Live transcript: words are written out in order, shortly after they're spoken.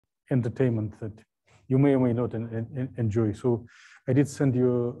entertainment that you may or may not enjoy. So I did send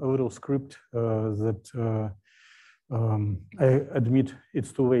you a little script that I admit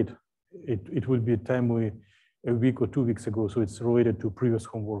it's too late. It will be timely a week or 2 weeks ago, so it's related to previous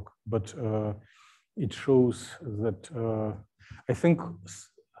homework, but it shows that I think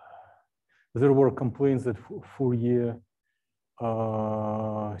there were complaints that Fourier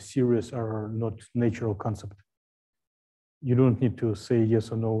series are not natural concept. You don't need to say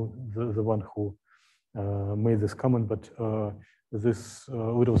yes or no, the one who made this comment, but this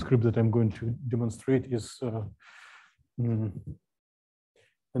little script that I'm going to demonstrate is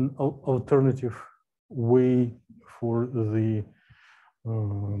an alternative way for the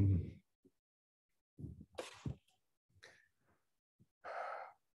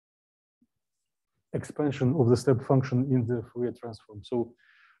expansion of the step function in the Fourier transform. So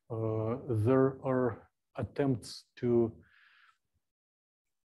there are attempts to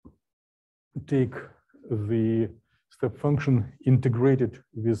take the step function, integrate it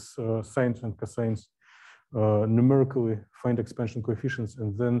with sines and cosines, numerically find expansion coefficients,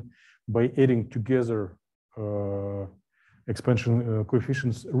 and then by adding together expansion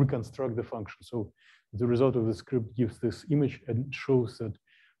coefficients, reconstruct the function. So the result of the script gives this image and shows that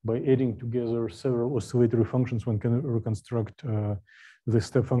by adding together several oscillatory functions, one can reconstruct the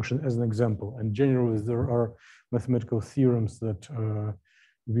step function as an example. And generally, there are mathematical theorems that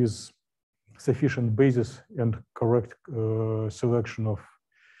with sufficient basis and correct selection of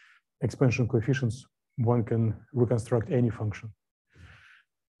expansion coefficients, one can reconstruct any function.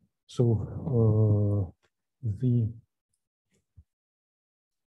 So the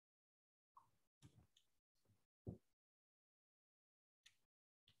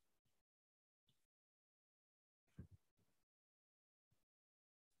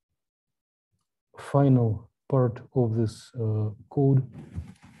final part of this code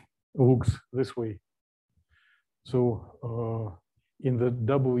looks this way. So in the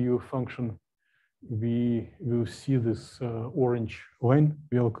W function, we will see this orange line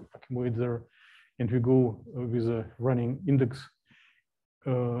will accumulate there, and we go with a running index.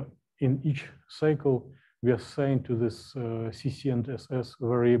 In each cycle, we assign to this CC and SS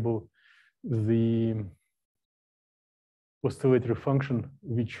variable the oscillatory function,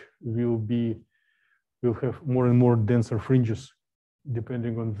 which will have more and more denser fringes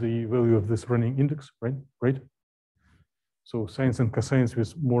depending on the value of this running index, right? So sines and cosines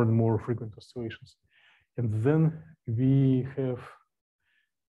with more and more frequent oscillations. And then we have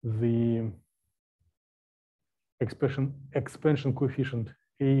the expansion coefficient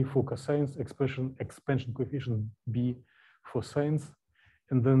A for cosines, expansion coefficient B for sines,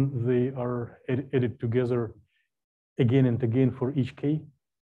 and then they are added together again and again for each K.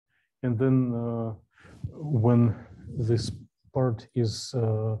 And then when this part is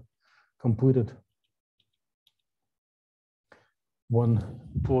completed, one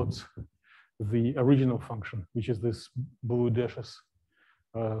plots the original function, which is this blue dashes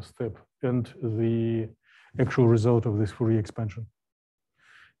step, and the actual result of this Fourier expansion.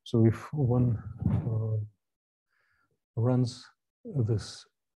 So if one runs this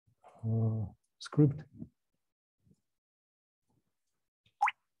script,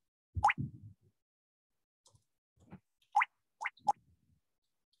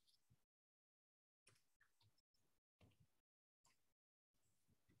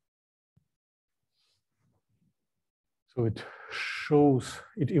 so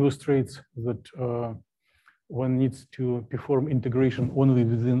it illustrates that one needs to perform integration only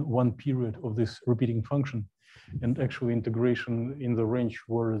within one period of this repeating function, and actually integration in the range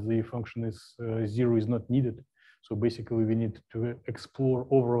where the function is 0 is not needed. So basically, we need to explore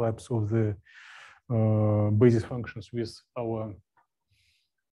overlaps of the basis functions with our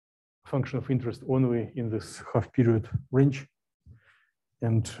function of interest only in this half-period range.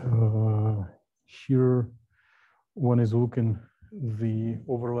 And here, one is looking the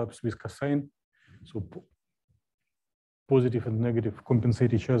overlaps with cosine. So positive and negative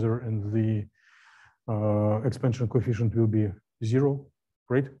compensate each other, and the expansion coefficient will be 0,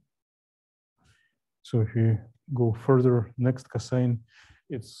 right? So if you go further, next cosine,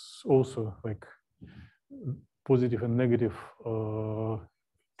 it's also like positive and negative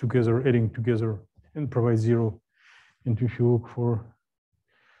together, adding together, and provide 0. And if you look for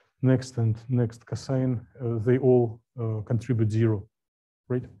next and next cosine, they all contribute 0,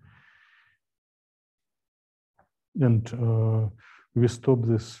 right? And we stop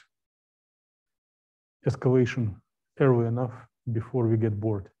this escalation early enough before we get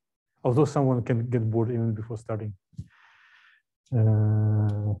bored. Although someone can get bored even before starting.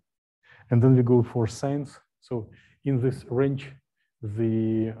 And then we go for sines. So in this range,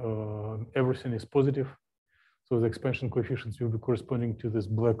 the everything is positive. So the expansion coefficients will be corresponding to this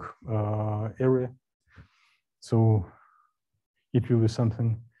black area. So it will be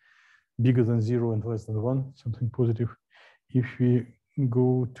something bigger than 0 and less than 1, something positive. If we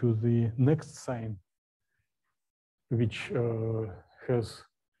go to the next sign, which has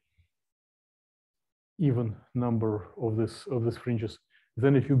even number of these fringes,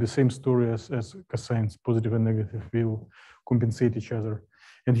 then it will be same story as cosines, positive and negative will compensate each other.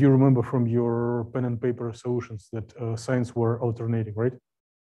 And you remember from your pen and paper solutions that signs were alternating, right?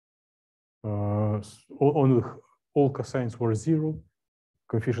 All cosines were 0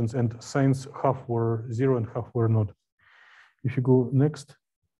 coefficients, and sines half were 0 and half were not. If you go next,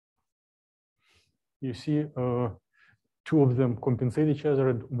 you see 2 of them compensate each other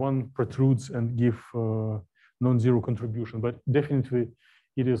and 1 protrudes and give non-zero contribution, but definitely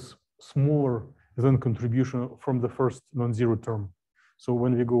it is smaller than contribution from the first non-zero term. So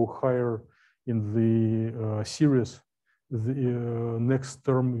when we go higher in the series, the next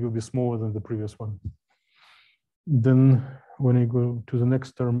term will be smaller than the previous one. Then when I go to the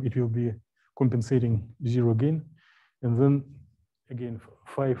next term, it will be compensating 0 again. And then again,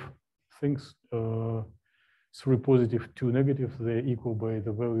 5 things, 3 positive, 2 negative, they're equal by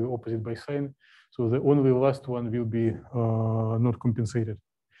the value opposite by sign. So the only last one will be not compensated.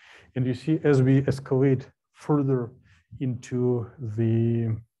 And you see, as we escalate further into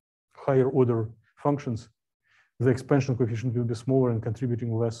the higher order functions, the expansion coefficient will be smaller and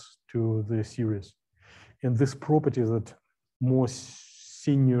contributing less to the series. And this property that more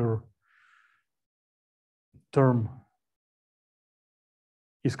senior term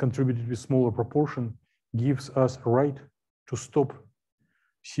is contributed with smaller proportion gives us a right to stop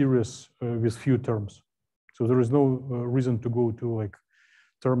series with few terms. So there is no reason to go to like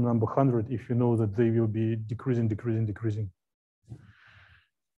term number 100 if you know that they will be decreasing, decreasing, decreasing.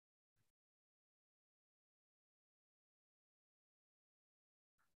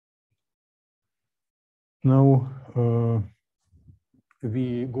 Now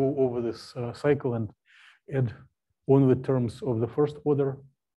we go over this cycle and add only terms of the first order.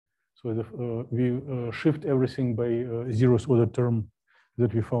 So we shift everything by zeroth order term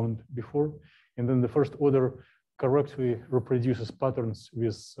that we found before. And then the first order correctly reproduces patterns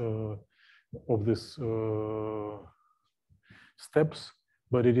with of these steps,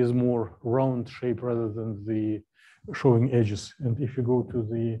 but it is more round shape rather than the showing edges. And if you go to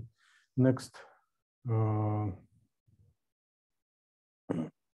the next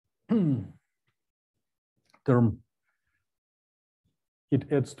term,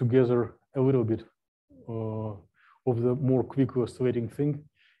 it adds together a little bit of the more quickly oscillating thing,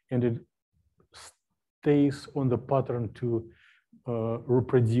 and it stays on the pattern to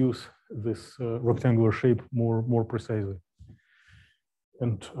reproduce this rectangular shape more precisely.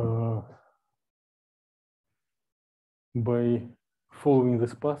 And by following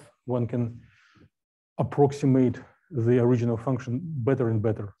this path, one can approximate the original function better and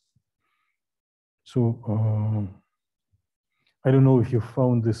better. So I don't know if you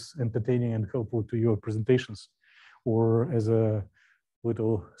found this entertaining and helpful to your presentations, or as a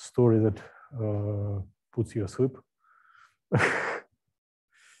little story that puts you asleep.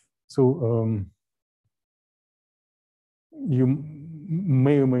 So you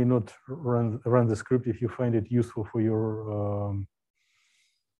may or may not run the script if you find it useful for your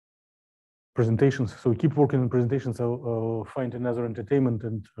presentations. So keep working on presentations. I'll find another entertainment,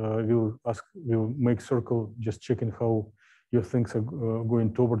 and we'll make circle, just checking how your things are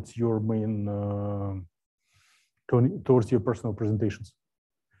going towards your main, towards your personal presentations.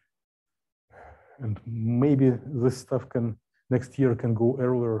 And maybe this stuff can, next year can go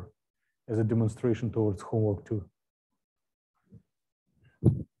earlier as a demonstration towards homework too.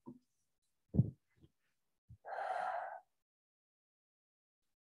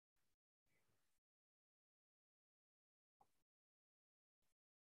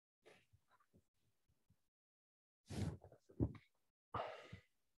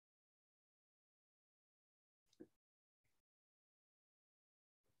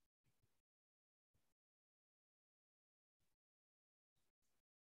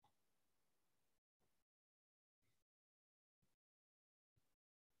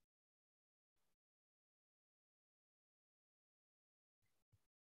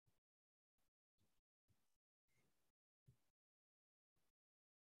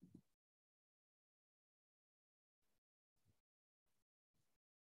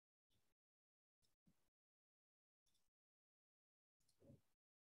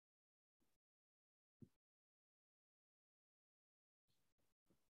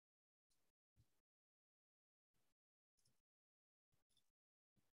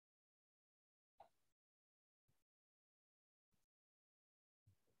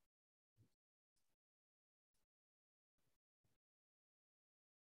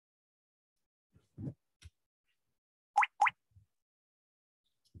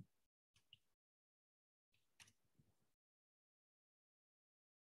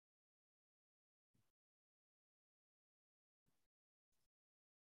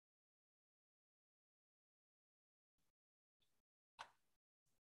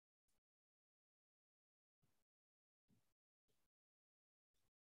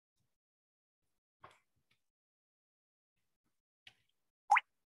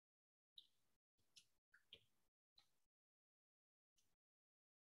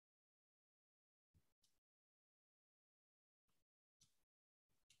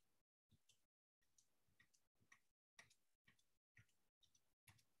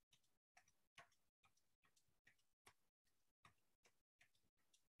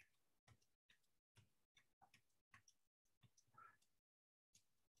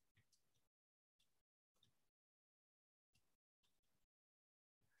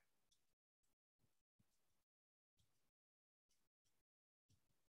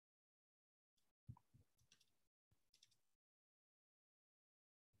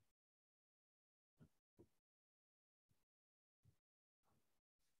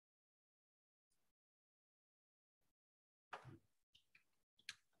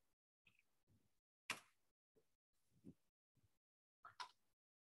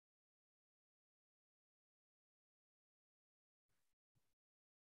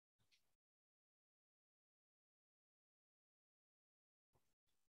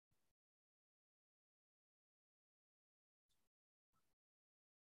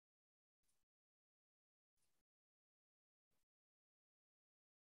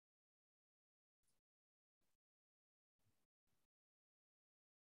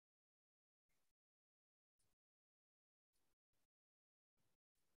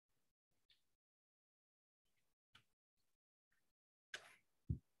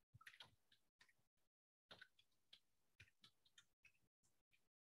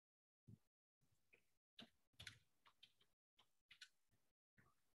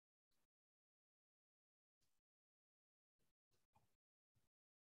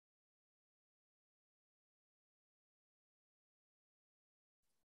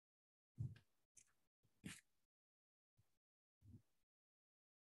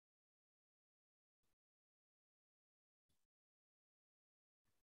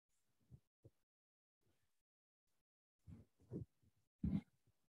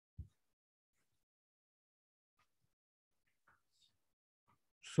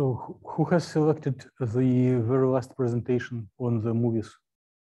 So who has selected the very last presentation on the movies?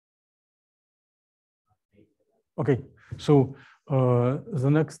 Okay, so the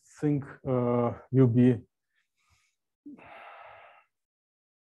next thing will be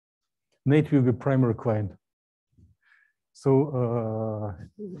Nate will be primary client. So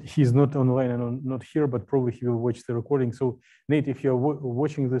he's not online and not here, but probably he will watch the recording. So Nate, if you're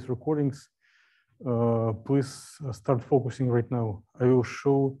watching these recordings, please start focusing right now. I will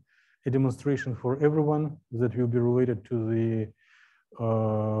show a demonstration for everyone that will be related to the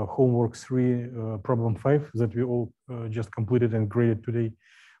homework 3 problem 5 that we all just completed and graded today.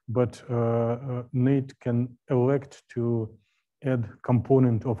 But Nate can elect to add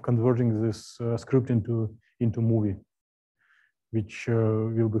component of converting this script into movie, which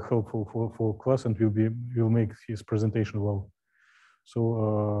will be helpful for class and will make his presentation well.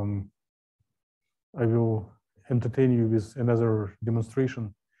 So I will entertain you with another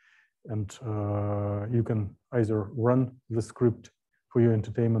demonstration, and you can either run the script for your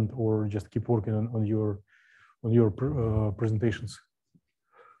entertainment or just keep working on your presentations.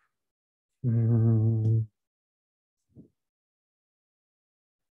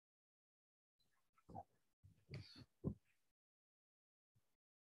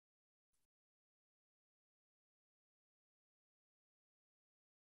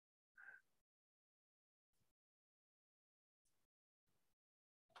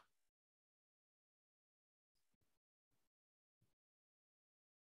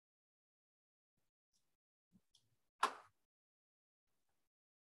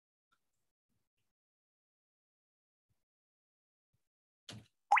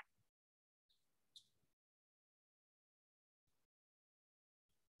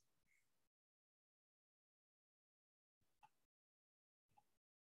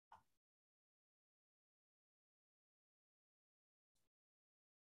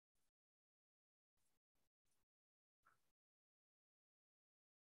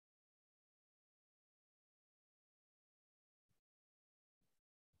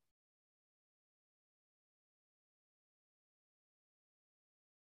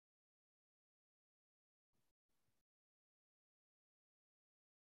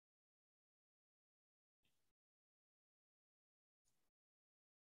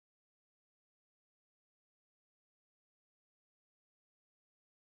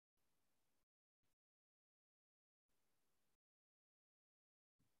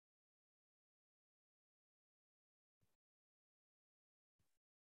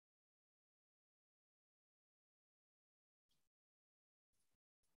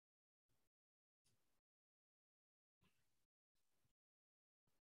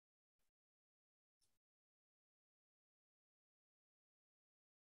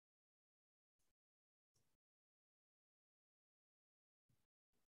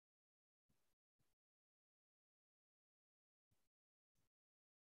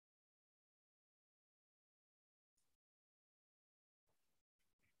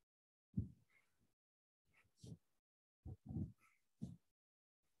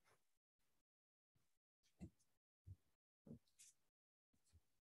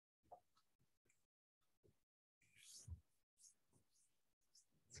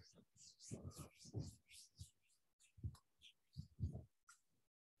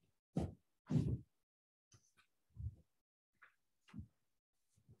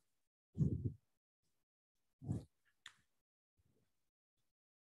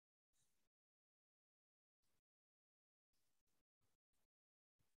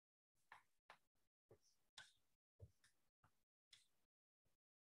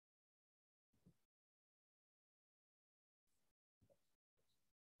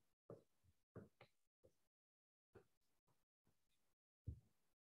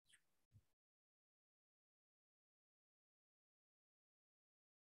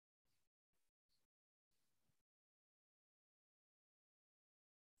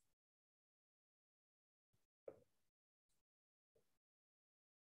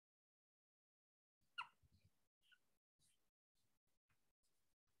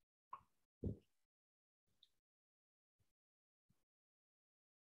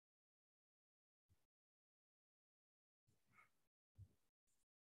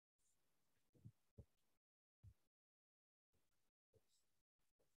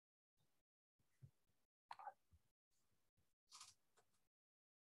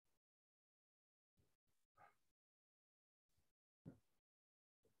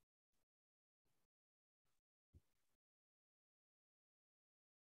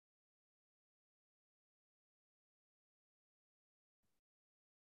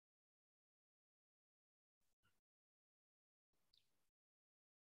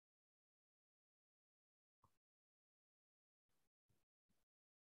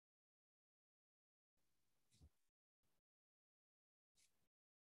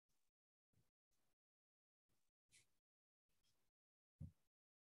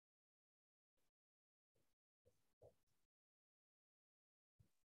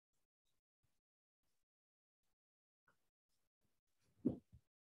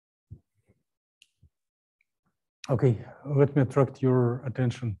 Okay, let me attract your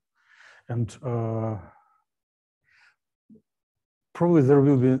attention, and probably there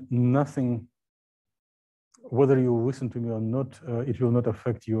will be nothing, whether you listen to me or not, it will not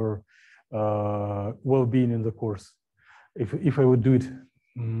affect your well-being in the course. If I would do it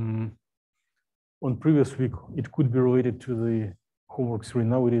on previous week, it could be related to the homework 3.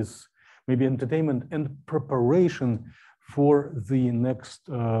 Now it is maybe entertainment and preparation for the next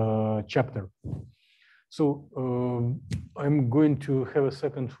chapter. So I'm going to have a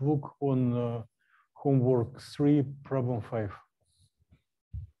second look on homework 3, problem 5.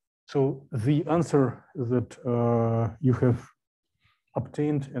 So the answer that you have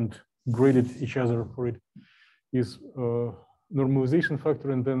obtained and graded each other for it is normalization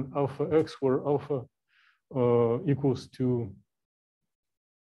factor and then alpha x, where alpha equals to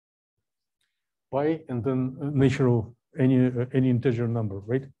pi and then natural any integer number,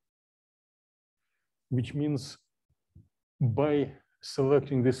 right? Which means by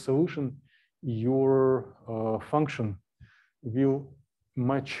selecting this solution, your function will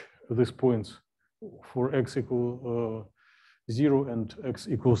match these points for x equal 0 and x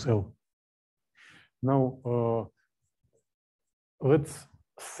equals L. Now, let's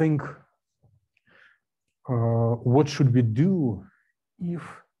think what should we do if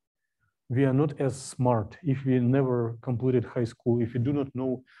we are not as smart, if we never completed high school, if we do not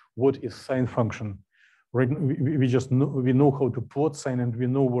know what is sine function. Right? We just know, we know how to plot sine and we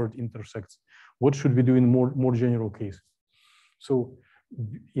know where it intersects. What should we do in more general case? So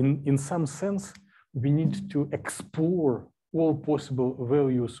in some sense, we need to explore all possible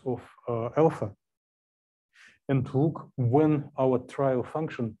values of alpha and look when our trial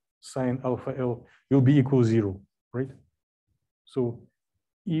function sine alpha L will be equal 0, right? So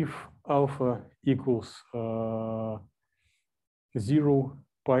if alpha equals 0,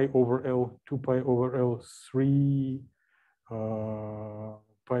 pi over L, 2 pi over L, 3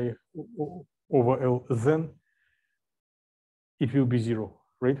 pi over L, then it will be 0,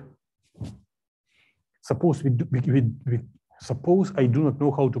 right? Suppose suppose I do not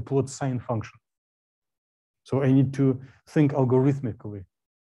know how to plot sine function. So I need to think algorithmically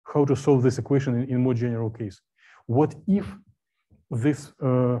how to solve this equation in more general case. What if this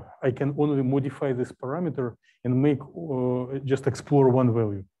I can only modify this parameter and make just explore one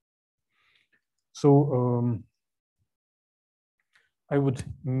value? So I would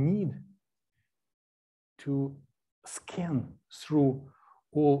need to scan through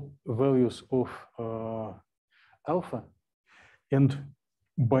all values of alpha, and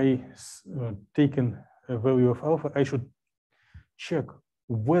by taking a value of alpha, I should check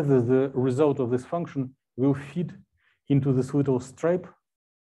whether the result of this function will fit into this little stripe,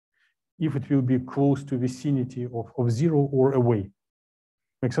 if it will be close to vicinity of 0 or away.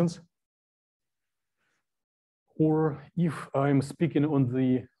 Make sense? Or if I'm speaking on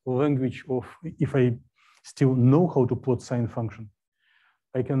the language of, if I still know how to plot sine function,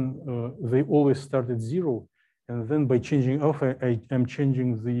 I can, they always start at 0, and then by changing alpha, I am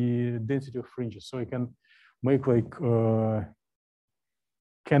changing the density of fringes. So I can make like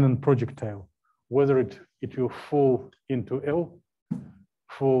cannon projectile, whether it will fall into L,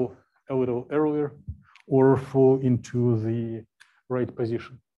 fall a little earlier, or fall into the right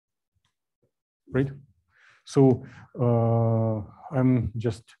position, right? So I'm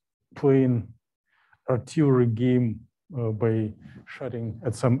just playing artillery game by shooting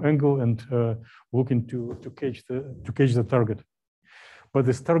at some angle and looking to catch the target. But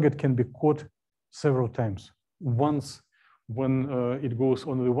this target can be caught several times. Once when it goes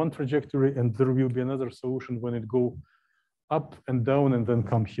only one trajectory, and there will be another solution when it go up and down and then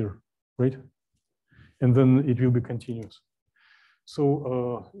come here, right? And then it will be continuous.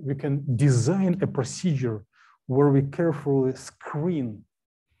 So we can design a procedure where we carefully screen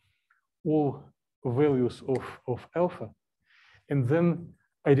all values of alpha, and then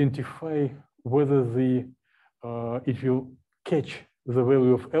identify whether the it will catch the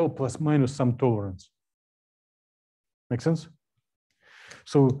value of L plus minus some tolerance. Make sense?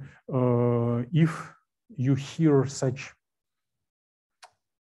 So if you hear such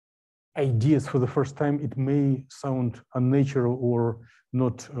ideas for the first time, it may sound unnatural or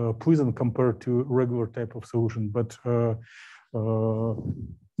not pleasant compared to regular type of solution. But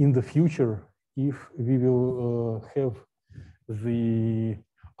in the future, if we will have the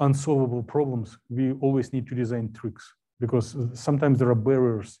unsolvable problems, we always need to design tricks, because sometimes there are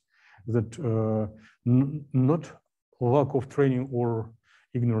barriers that not lack of training or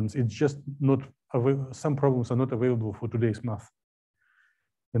ignorance. It's just not some problems are not available for today's math,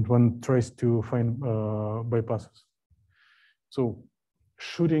 and one tries to find bypasses. So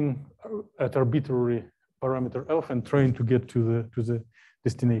shooting at arbitrary parameter alpha and trying to get to the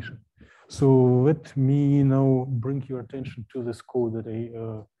destination. So let me now bring your attention to this code that I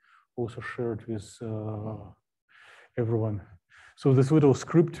also shared with everyone. So this little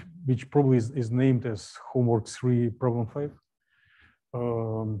script, which probably is named as homework 3 problem 5,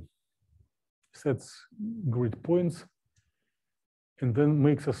 sets grid points and then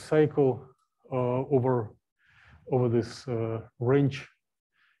makes a cycle over this range,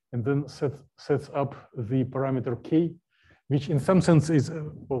 and then sets up the parameter k, which in some sense is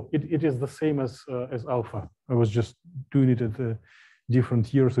well, it is the same as alpha. I was just doing it at a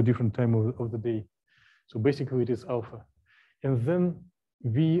different year, so different time of the day. So basically, it is alpha, and then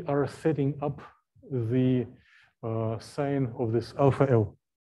we are setting up the sign of this alpha L.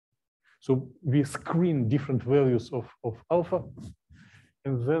 So we screen different values of alpha,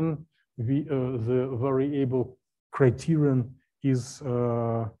 and then the variable criterion is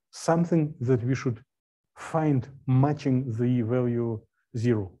something that we should find matching the value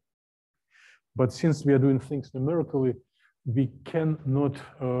 0. But since we are doing things numerically, we cannot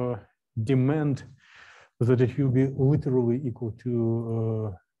demand that it will be literally equal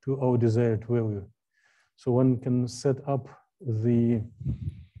to our desired value. So one can set up the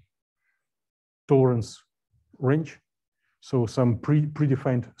tolerance range, so some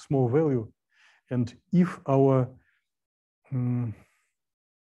predefined small value, and if our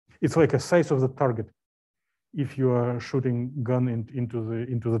it's like a size of the target if you are shooting gun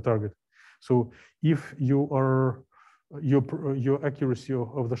into the target. So if you are your accuracy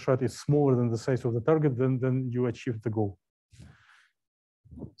of the shot is smaller than the size of the target, then you achieve the goal.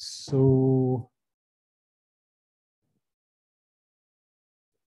 So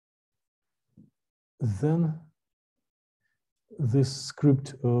then this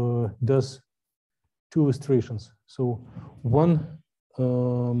script does two illustrations. So one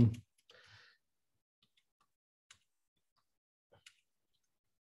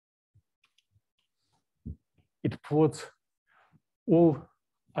it plots all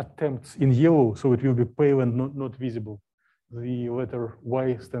attempts in yellow, so it will be pale and not visible. The letter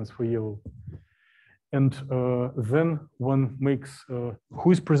Y stands for yellow. And then one makes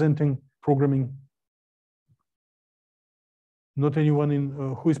who is presenting programming? Not anyone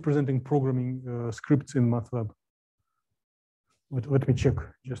in who is presenting programming scripts in MATLAB. Let me check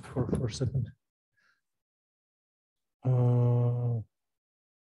just for a second.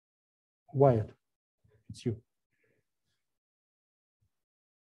 Wyatt, it's you.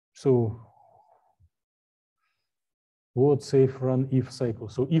 So load, save, run, if cycle.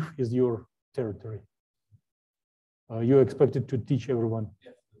 So if is your territory. You're expected to teach everyone.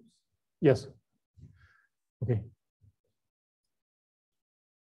 Yes. Okay.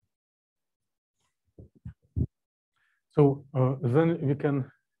 So then we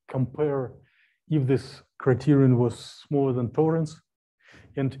can compare if this criterion was smaller than tolerance,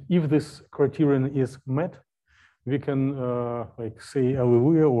 and if this criterion is met, we can like say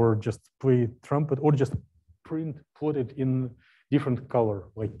Hallelujah or just play trumpet or just plot it in different color,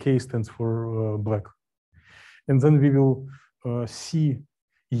 like K stands for black. And then we will see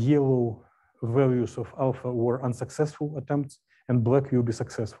yellow values of alpha were unsuccessful attempts and black will be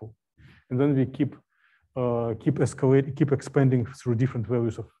successful. And then we keep escalating, keep expanding through different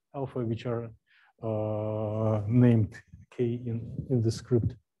values of alpha, which are named K in the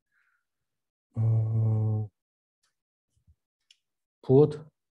script. Plot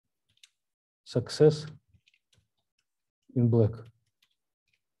success in black.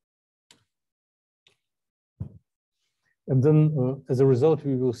 And then as a result,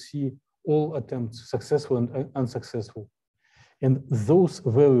 we will see all attempts successful and unsuccessful. And those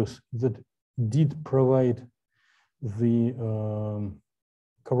values that did provide the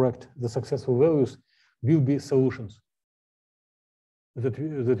the successful values will be solutions that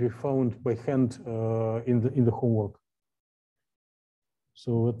we found by hand in the homework.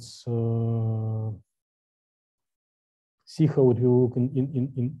 So let's see how it will look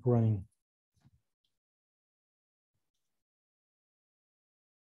in running.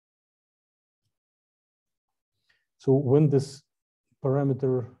 So when this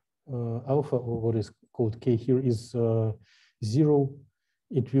parameter alpha, or what is called K here, is 0,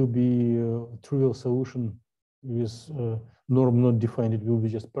 it will be a trivial solution with norm not defined. It will be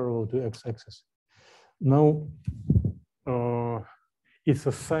just parallel to x-axis. Now it's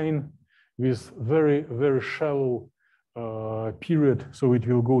a sign with very, very shallow period, so it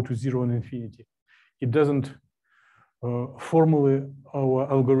will go to 0 and infinity. It doesn't formally, our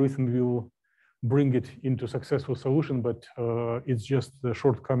algorithm will bring it into successful solution, but it's just the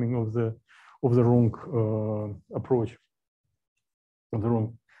shortcoming of the wrong approach.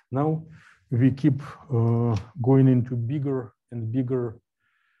 Now we keep going into bigger and bigger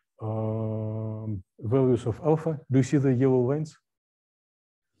values of alpha. Do you see the yellow lines?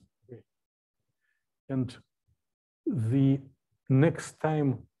 Okay. And the next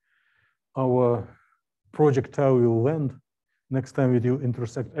time our projectile will land, next time it will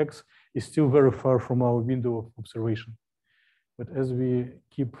intersect X, is still very far from our window of observation. But as we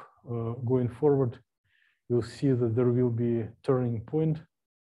keep going forward, you'll see that there will be a turning point.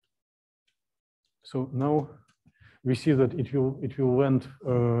 So now we see that it will land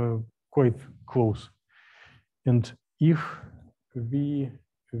quite close. And if we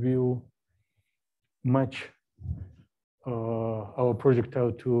will match our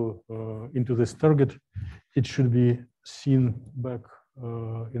projectile to into this target, it should be seen back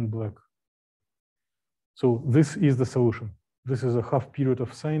in black. So this is the solution. This is a half period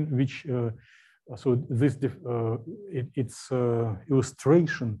of sine, which so this it's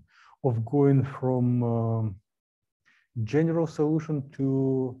illustration of going from general solution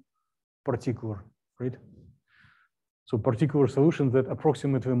to particular, right? So particular solution that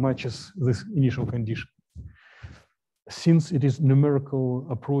approximately matches this initial condition. Since it is numerical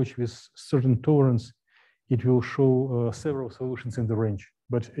approach with certain tolerance, it will show several solutions in the range.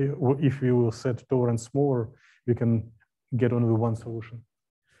 But if we will set tolerance smaller, we can get only one solution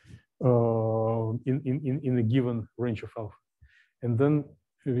in a given range of alpha. And then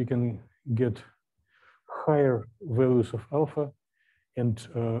we can get higher values of alpha, and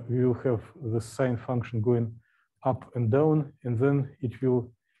we will have the sine function going up and down, and then it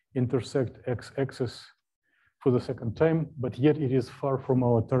will intersect x-axis for the second time, but yet it is far from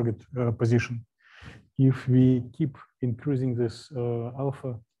our target position. If we keep increasing this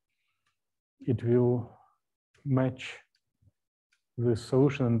alpha, it will match the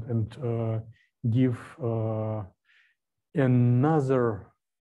solution and give another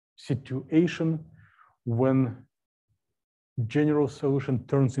situation when general solution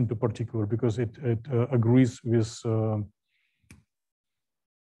turns into particular, because it agrees with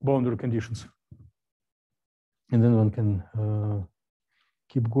boundary conditions. And then one can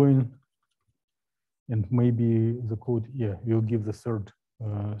keep going, and maybe the code, yeah, will give the third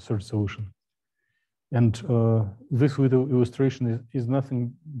solution. And this little illustration is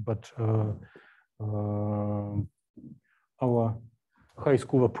nothing but our high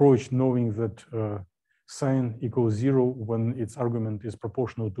school approach, knowing that sine equals 0 when its argument is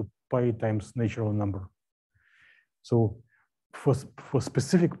proportional to pi times natural number. So for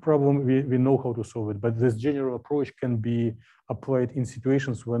specific problem, we know how to solve it, but this general approach can be applied in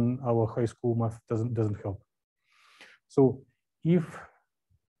situations when our high school math doesn't help. So if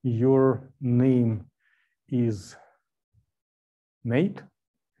your name is Nate,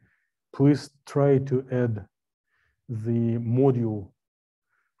 please try to add the module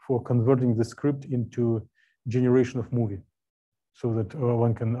for converting the script into generation of movie, so that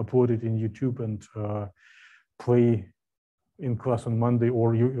one can upload it in YouTube and play in class on Monday,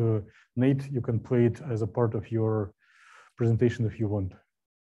 or you, Nate, you can play it as a part of your presentation if you want.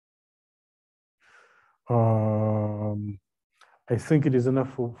 I think it is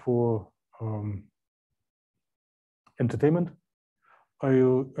enough for entertainment. I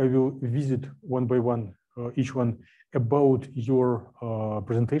will visit one by one each one about your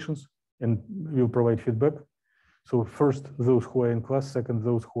presentations, and will provide feedback. So first, those who are in class, second,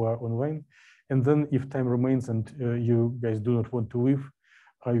 those who are online. And then if time remains and you guys do not want to leave,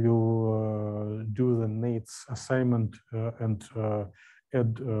 I will do the Nate's assignment and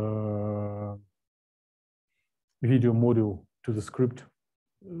add video module to the script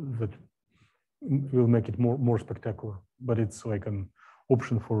that will make it more spectacular, but it's like an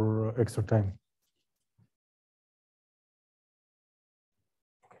option for extra time.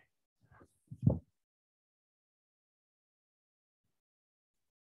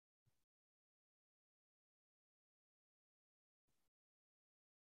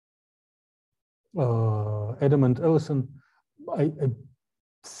 Adam and Ellison, I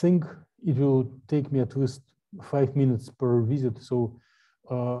think it will take me at least 5 minutes per visit, so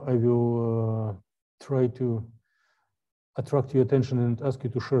I will try to attract your attention and ask you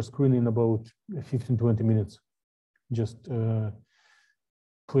to share screen in about 15-20 minutes. Just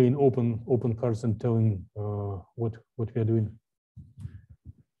playing open cards and telling what we are doing.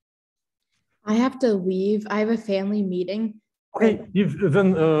 I have to leave. I have a family meeting. Okay,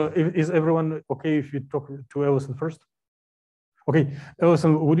 is everyone okay if you talk to Ellison first? Okay,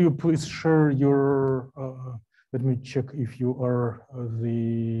 Ellison, would you please share your, let me check if you are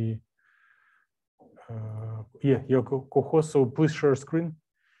the, yeah, your co-host, so please share screen,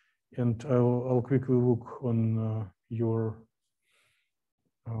 and I'll quickly look on your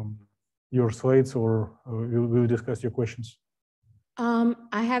your slides, or we'll discuss your questions?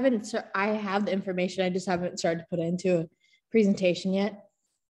 I haven't, I have the information. I just haven't started to put it into a presentation yet.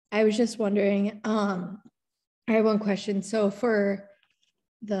 I was just wondering, I have one question. So for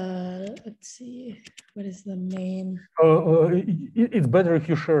the, let's see, what is the main? It's better if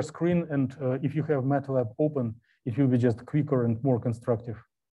you share screen, and if you have MATLAB open, it will be just quicker and more constructive.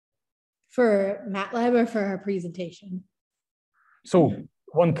 For MATLAB or for our presentation? So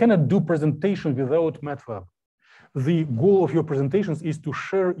one cannot do presentation without MATLAB. The goal of your presentations is to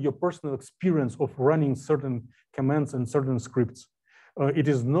share your personal experience of running certain commands and certain scripts. It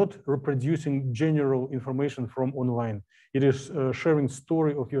is not reproducing general information from online. It is sharing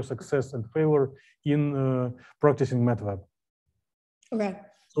story of your success and failure in practicing MATLAB. Okay.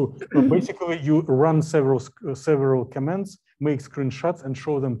 So basically, you run several commands, make screenshots, and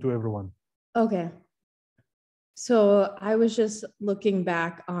show them to everyone. Okay. So I was just looking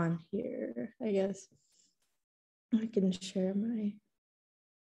back on here, I guess. I can share my.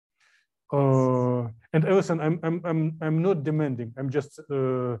 And Alison, I'm not demanding. I'm just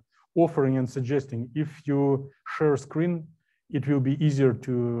offering and suggesting. If you share screen, it will be easier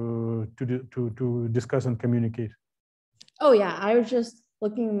to discuss and communicate. Oh yeah, I was just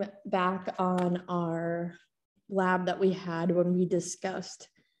looking back on our lab that we had when we discussed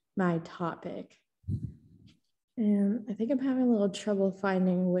my topic. And I think I'm having a little trouble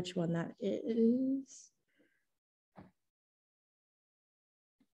finding which one that is.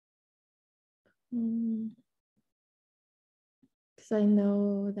 Because I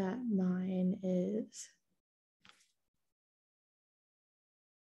know that mine is.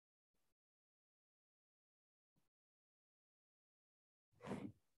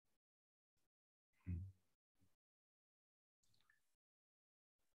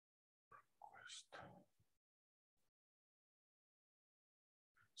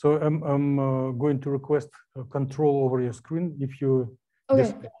 So I'm going to request control over your screen if you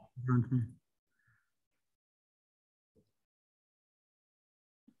Okay. grant me.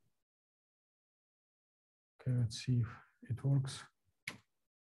 Okay, let's see if it works.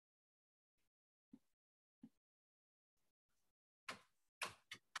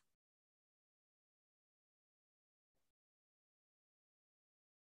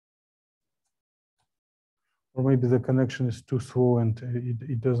 Or maybe the connection is too slow and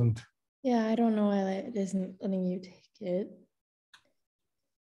it doesn't. Yeah, I don't know why it isn't letting you take it.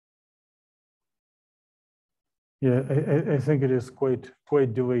 Yeah, I think it is quite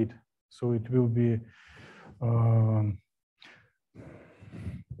delayed, so it will be.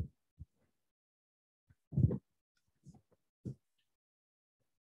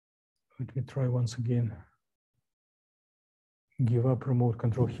 Let me try once again. Give up remote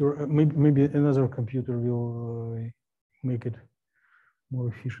control here. Maybe another computer will make it more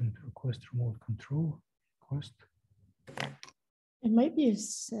efficient. Request remote control. Request. It might be a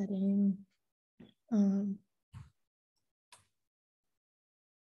setting.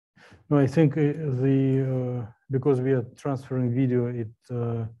 No, I think because we are transferring video, it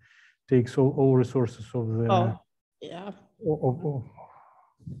takes all resources of the. Oh, yeah.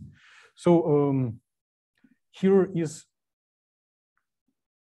 So here is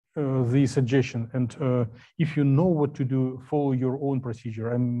the suggestion, and if you know what to do, follow your own procedure.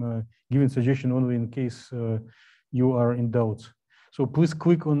 I'm giving suggestion only in case you are in doubt. So please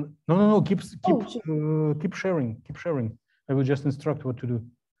click on. No. Keep sharing. Keep sharing. I will just instruct what to do.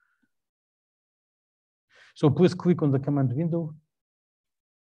 So please click on the command window.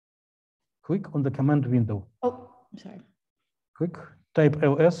 Click on the command window. Oh, I'm sorry. Click. Type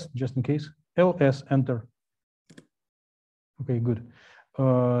ls just in case. ls, enter. Okay, good.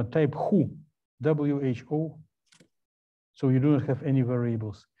 Type who, WHO. So you do not have any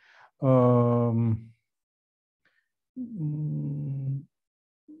variables.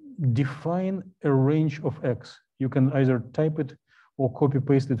 Define a range of x. You can either type it or copy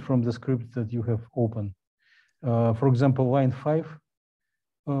paste it from the script that you have open. For example, line 5.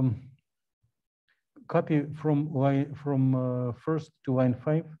 Copy from first to line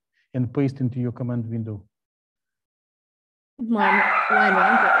 5 and paste into your command window. Line 1.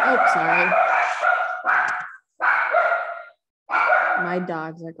 Oh, sorry. My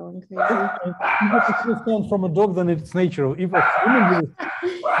dogs are going crazy. If it comes from a dog, then it's natural. If a human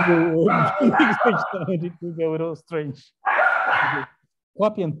it will be a little strange. Okay.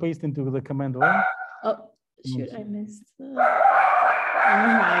 Copy and paste into the command line. Oh, shoot, I missed the. Oh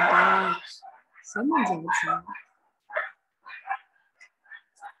my gosh. Someone's outside.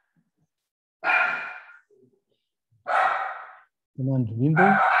 Command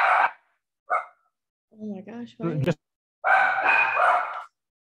window. Oh my gosh. Just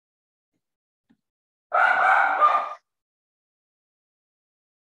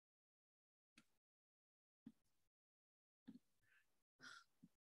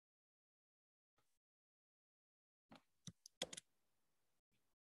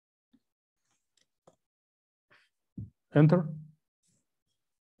Enter.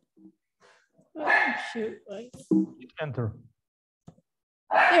 Oh, shoot. Enter.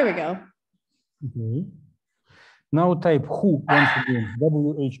 There we go. Okay. Now type who once again.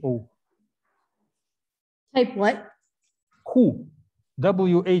 WHO. Type what? Who.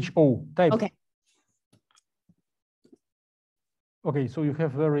 WHO. Type. Okay. Okay, so you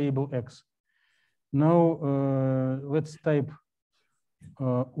have variable x. Now let's type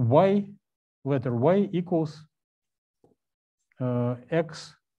y, letter y equals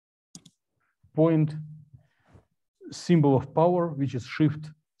x point symbol of power, which is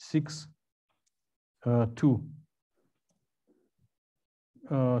shift 6 2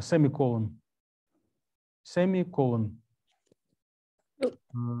 semicolon.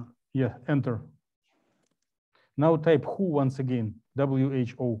 Yeah, enter. Now type who once again,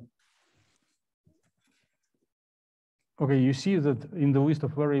 WHO. Okay, you see that in the list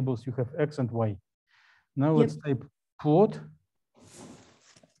of variables you have x and y. Now let's type plot,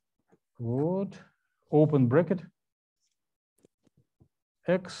 open bracket,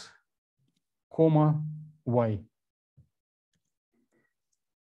 x, comma, y.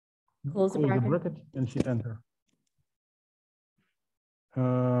 Close the bracket and hit enter.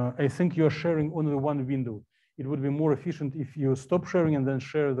 I think you're sharing only one window. It would be more efficient if you stop sharing and then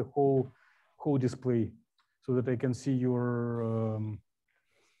share the whole display so that I can see your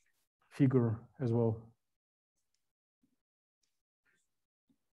figure as well.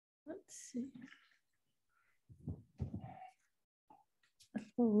 Let's see.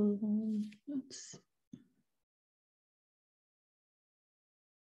 Oops.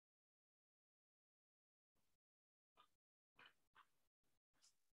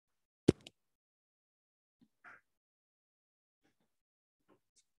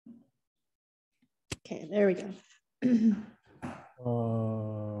 Okay, there we go.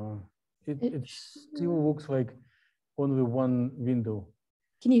 It still looks like only one window.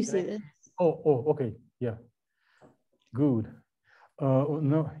 Can you see this? Oh, okay, yeah, good.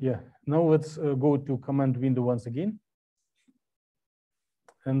 No, yeah. Now let's go to command window once again,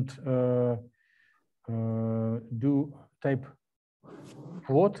 and do type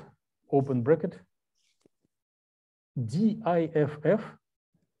plot, open bracket, diff,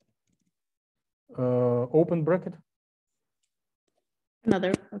 open bracket.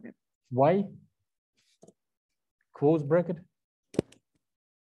 Another, okay. Y, close bracket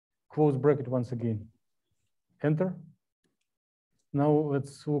once again. Enter. Now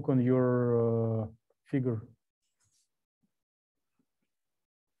let's look on your figure.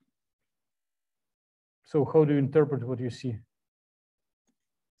 So how do you interpret what you see?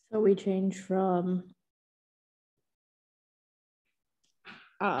 So we change from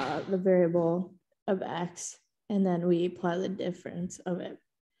the variable of x, and then we apply the difference of it.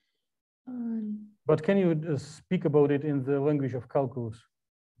 But can you speak about it in the language of calculus?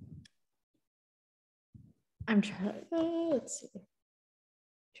 I'm trying. Let's see.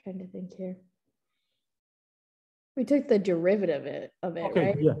 Trying to think here. We took the derivative of it, okay,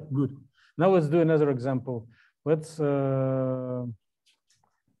 right? Yeah, good. Now let's do another example. Let's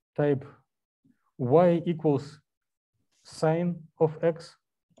type y equals sine of x.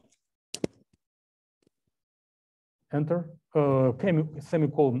 Enter.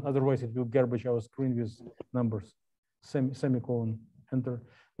 Semicolon, otherwise it will garbage our screen with numbers. Semicolon, enter.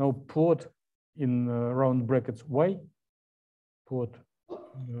 Now plot in round brackets y. Plot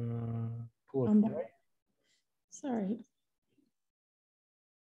y. Sorry.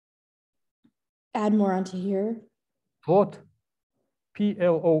 Add more onto here. Plot,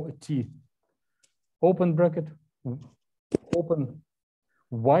 P-L-O-T, open bracket, open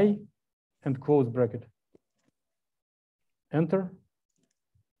y, and close bracket. Enter,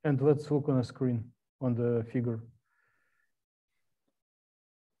 and let's look on a screen on the figure.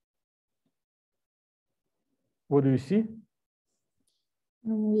 What do you see?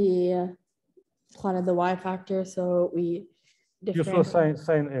 We plotted the y factor, so we You saw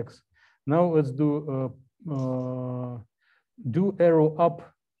sine x. Now let's do arrow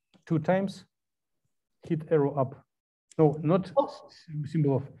up 2 times. Hit arrow up. No, not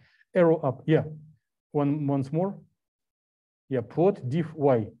symbol of arrow up. Yeah, once more. Yeah, plot diff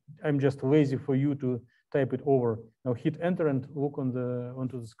y. I'm just lazy for you to type it over. Now hit enter and look on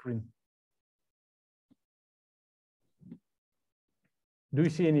onto the screen. Do you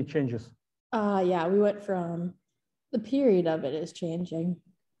see any changes? Yeah, we went from the period of it is changing.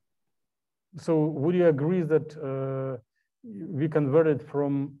 So would you agree that we converted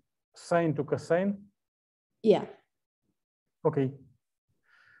from sine to cosine? Yeah. Okay.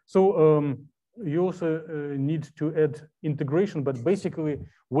 So you also need to add integration, but basically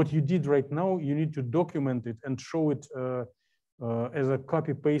what you did right now, you need to document it and show it as a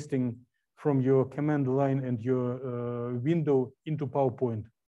copy pasting from your command line and your window into PowerPoint.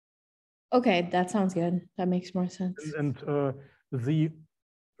 Okay, that sounds good. That makes more sense. And the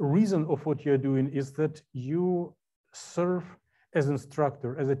reason of what you're doing is that you serve as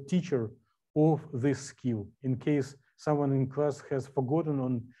instructor, as a teacher of this skill. In case someone in class has forgotten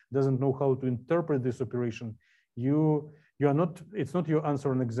or doesn't know how to interpret this operation, you are not, it's not your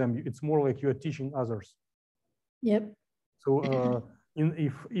answer on exam, it's more like you are teaching others. Yep. So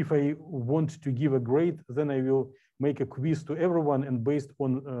if I want to give a grade, then I will make a quiz to everyone, and based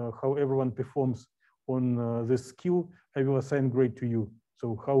on how everyone performs on this skill, I will assign grade to you.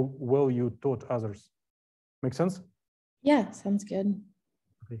 So how well you taught others. Make sense? Yeah, sounds good.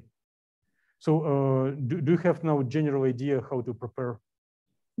 Okay. So do you have now a general idea how to prepare?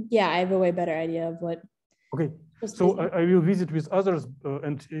 Yeah, I have a way better idea of what. Okay. So I will visit with others,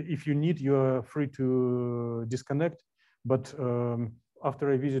 and if you need, you are free to disconnect. But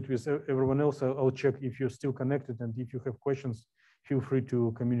after I visit with everyone else, I'll check if you're still connected, and if you have questions, feel free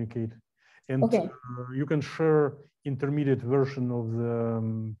to communicate. And okay. You can share intermediate version of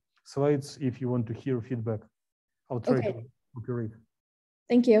the slides if you want to hear feedback. I'll try to operate.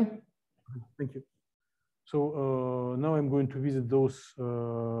 Thank you. Thank you. So now I'm going to visit those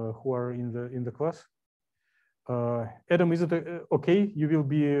who are in the class. Adam, is it okay? You will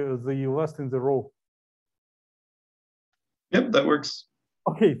be the last in the row. Yep, that works.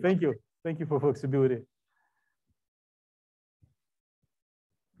 Okay, thank you. Thank you for flexibility.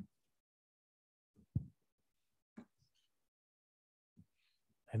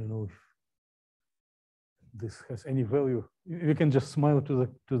 I don't know if this has any value. You can just smile to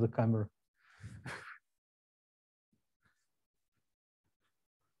the camera.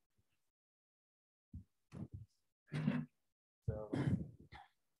 So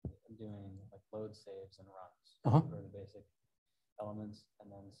I'm doing like load saves and runs for the basic elements,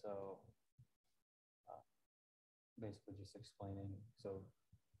 and then so basically just explaining. So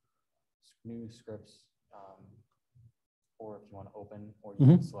new scripts, or if you want to open, or you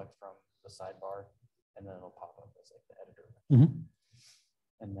can select from the sidebar, and then it'll pop up as like the editor.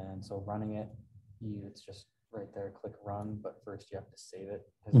 And then so running it, it's just right there, click run, but first you have to save it,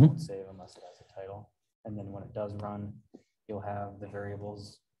 because it won't save unless it has a title. And then when it does run, you'll have the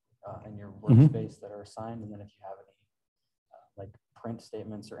variables in your workspace that are assigned. And then if you have any like print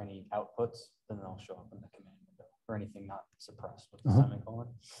statements or any outputs, then they'll show up in the command window, or anything not suppressed with the semicolon.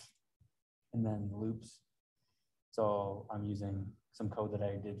 And then loops. So I'm using some code that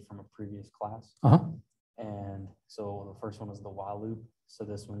I did from a previous class. And so the first one was the while loop. So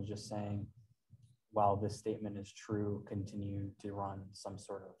this one is just saying, while this statement is true, continue to run some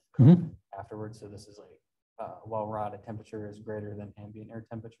sort of code afterwards. So this is like, while raw temperature is greater than ambient air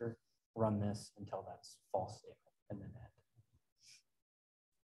temperature, run this until that's false statement, and then end.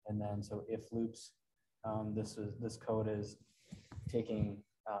 And then so if loops, this code is taking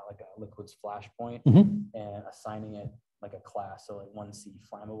like a liquid's flash point and assigning it like a class, so like 1C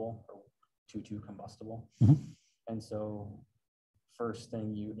flammable or 2.2 combustible. And so first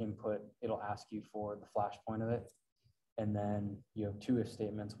thing you input, it'll ask you for the flash point of it. And then you have two if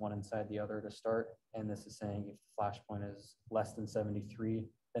statements, one inside the other to start. And this is saying if the flash point is less than 73,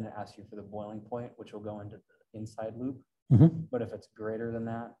 then it asks you for the boiling point, which will go into the inside loop. But if it's greater than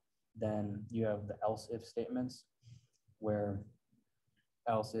that, then you have the else if statements, where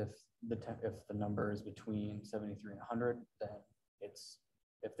else if the number is between 73 and 100, then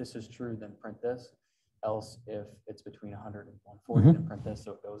if this is true, then print this. Else if it's between 100 and 140, then print this,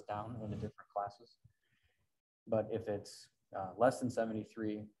 so it goes down into different classes. But if it's less than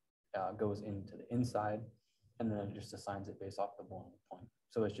 73, goes into the inside, and then it just assigns it based off the boiling point.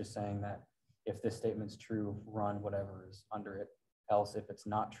 So it's just saying that if this statement's true, run whatever is under it. Else if it's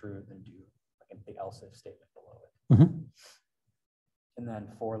not true, then do like the else if statement below it. And then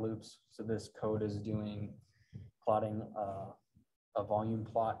for loops. So this code is doing plotting a volume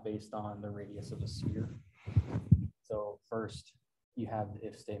plot based on the radius of a sphere. So first you have the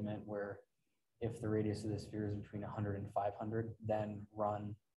if statement where if the radius of the sphere is between 100 and 500, then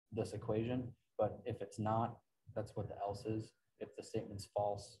run this equation. But if it's not, that's what the else is. If the statement's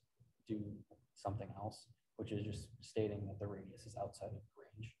false, do something else, which is just stating that the radius is outside of the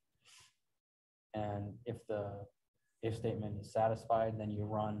range. And if the if statement is satisfied, then you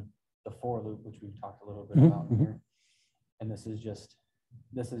run the for loop, which we've talked a little bit about here. And this is just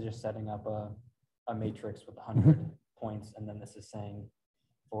setting up a matrix with 100 points, and then this is saying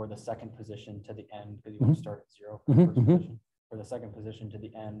for the second position to the end, because you want to start at 0 for the first position. For the second position to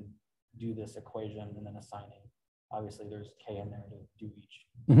the end, do this equation and then assigning, obviously there's K in there to do each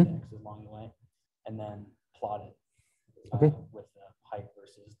Mhm. index along the way, and then plot it Okay. with the height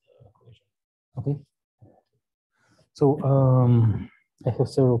versus the equation. Okay. So I have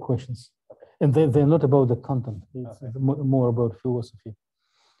several questions, Okay. and they're not about the content. It's Okay. more about philosophy.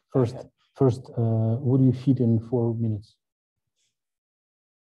 First, Okay. what do you fit in 4 minutes?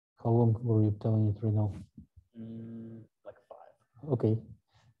 How long were you telling it right now? Like 5. Okay.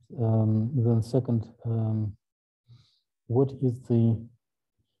 Then second, what is the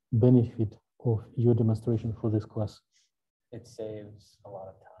benefit of your demonstration for this class? It saves a lot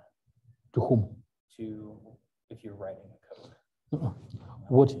of time To whom? if you're writing a code.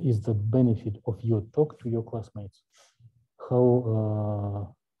 What is the benefit of your talk to your classmates?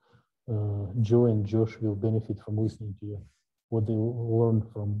 How Joe and Josh will benefit from listening to you? What they will learn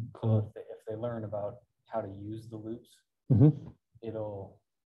from? If they learn about how to use the loops, it'll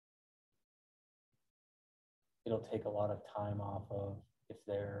take a lot of time off of if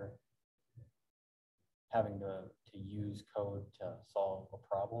they're having to use code to solve a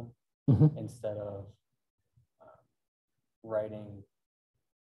problem instead of writing.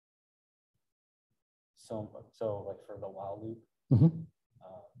 So like for the while loop,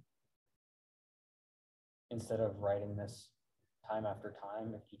 instead of writing this time after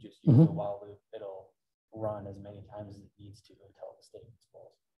time, if you just use the while loop, it'll run as many times as it needs to until the statement's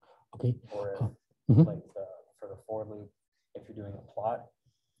false. Okay. Or like for the for loop, if you're doing a plot,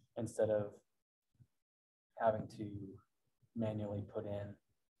 instead of having to manually put in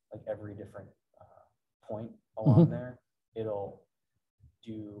like every different point along there, it'll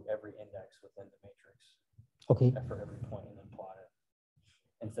do every index within the matrix. Okay. For every point and then plot it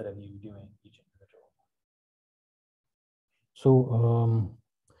instead of you doing each individual. So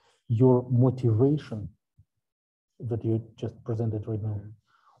your motivation that you just presented right now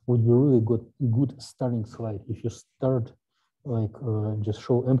would be really good starting slide. If you start like just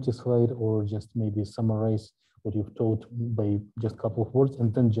show empty slide or just maybe summarize what you've taught by just a couple of words,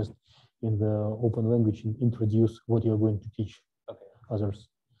 and then just in the open language introduce what you're going to teach others.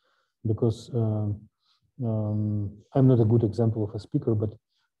 Because I'm not a good example of a speaker, but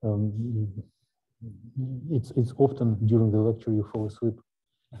it's often during the lecture you fall asleep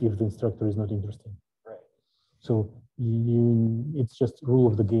if the instructor is not interesting. Right. So it's just rule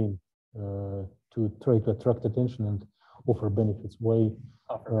of the game to try to attract attention and offer benefits. Why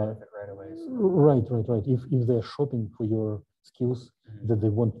offer benefit right away? So. Right. If they're shopping for your skills, that they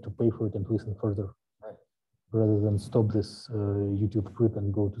want to pay for it and listen further, right, rather than stop this YouTube clip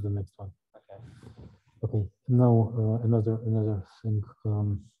and go to the next one. Okay. Now another thing.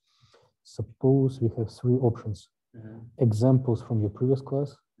 Suppose we have 3 options: examples from your previous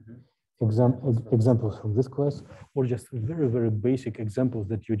class, examples from this class, or just very basic examples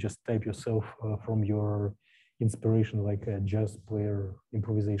that you just type yourself from your inspiration, like a jazz player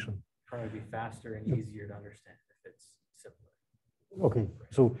improvisation. Probably be faster and easier to understand if it's simpler. Okay,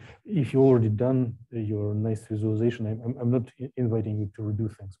 so if you already done your nice visualization, I'm not inviting you to redo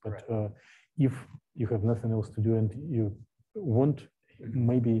things, but if you have nothing else to do and you want,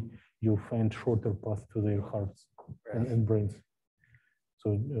 maybe you'll find shorter path to their hearts and brains. So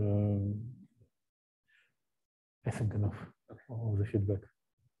I think enough of the feedback.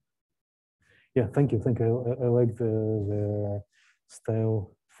 Yeah, thank you. I like the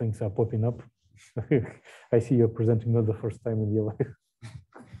style things are popping up. I see you're presenting not the first time in your life.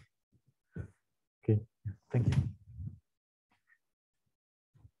 Okay, thank you.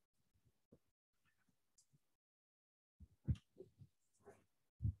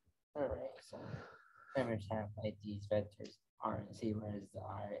 All right, so parameters have like these vectors R and C, whereas the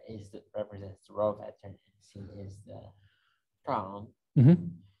R represents the row vector and C is the problem.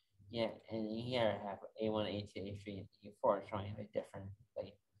 Yeah, and here I have A1, A2, A3, and A4 showing the different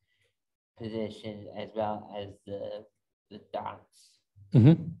like positions as well as the dots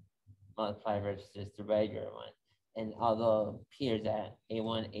multiply versus the regular one. And although it appears that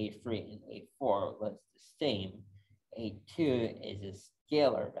A1, A3, and A4 was the same, A2 is a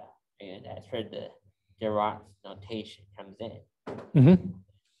scalar value, and that's where the Dirac notation comes in.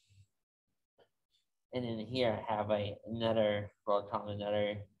 And then here I have another row column, another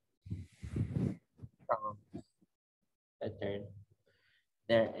column vector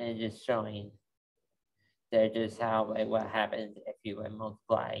there, and just showing there just how what happens if you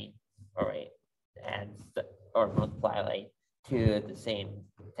multiply or multiply like 2 of the same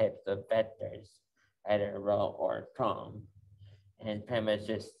types of vectors, either row or column, and pretty much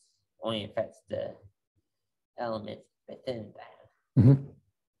just only affects the elements within that.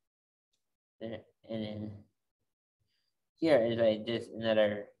 And then here is just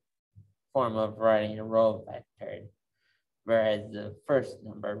another form of writing a row vector, whereas the first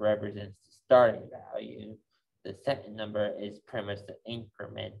number represents the starting value. The second number is pretty much the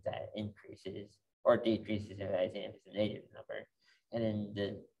increment that increases or decreases if I say it's a negative number. And then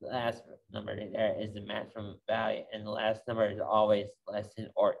the last number there is the maximum value, and the last number is always less than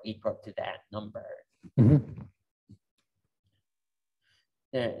or equal to that number. Mm-hmm.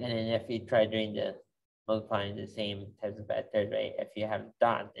 And then if you try doing the multiplying the same types of vectors, right? If you have a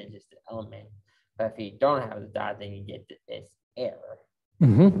dot, then just the element. But if you don't have the dot, then you get this error.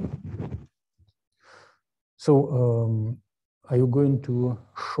 Mm-hmm. So are you going to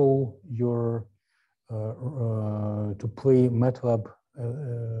show your to play MATLAB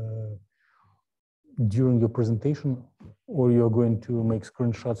during your presentation, or you're going to make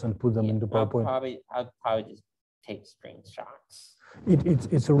screenshots and put them into PowerPoint? I'll probably just take screenshots.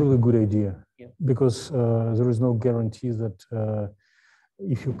 It's a really good idea, yeah. Because there is no guarantee that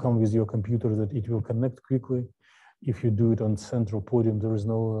if you come with your computer that it will connect quickly. If you do it on central podium, there is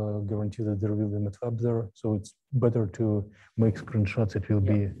no guarantee that there will be MATLAB there. So it's better to make screenshots. It will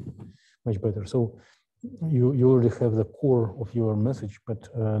be much better. So you already have the core of your message, but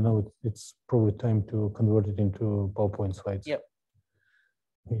now it's probably time to convert it into PowerPoint slides. Yep.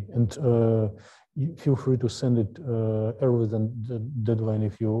 Okay. And you feel free to send it earlier than the deadline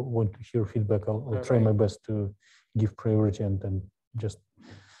if you want to hear feedback. I'll try my best to give priority and just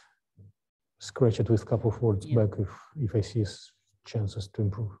scratch it with a couple of words back if I see chances to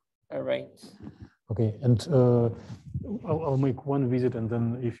improve. All right. Okay, and I'll make one visit, and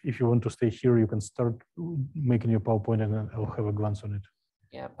then if you want to stay here, you can start making your PowerPoint, and then I'll have a glance on it.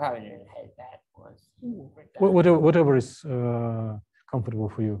 Yeah, probably didn't have that once. Whatever is comfortable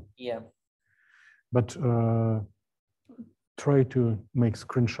for you. Yeah. But try to make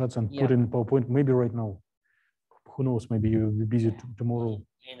screenshots and put in PowerPoint. Maybe right now. Who knows? Maybe you'll be busy tomorrow.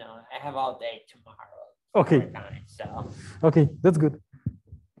 You know, I have all day tomorrow. Okay. Time, so. Okay, that's good.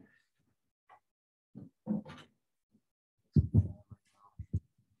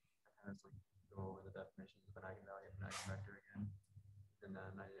 Go over the definitions of an eigenvalue of an eigenvector again, and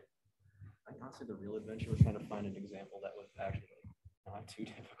then I honestly the real adventure was trying to find an example that was actually not too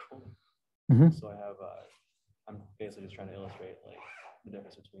difficult. Mm-hmm. So I have I'm basically just trying to illustrate like the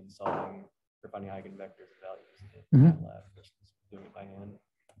difference between solving or finding eigenvectors and values in MATLAB versus doing it by hand.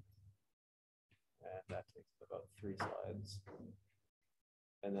 And that takes about 3 slides.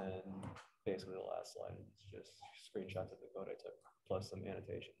 And then basically the last slide is just screenshots of the code I took plus some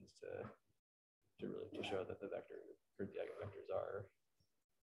annotations to show that the vector or the eigenvectors are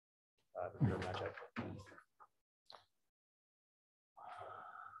the pure match outcomes.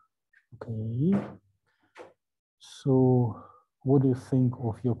 Okay. So what do you think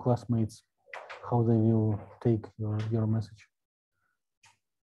of your classmates, how they will take your message?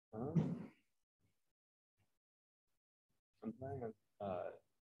 I'm planning on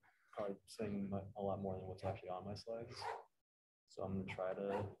probably saying a lot more than what's actually on my slides. So I'm going to try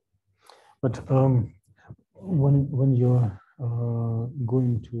to. But when you're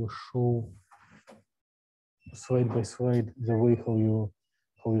going to show slide by slide the way how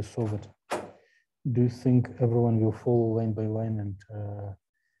you solve it, do you think everyone will follow line by line and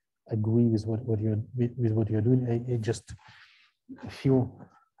agree with what you're doing? I just feel,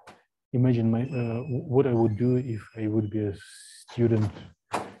 imagine what I would do if I would be a student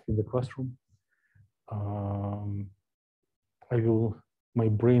in the classroom. My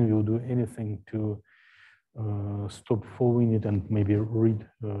brain will do anything to stop following it and maybe read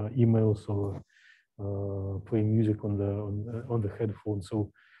emails or play music on the headphones.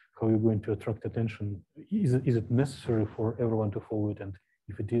 So how are you going to attract attention? Is it necessary for everyone to follow it? And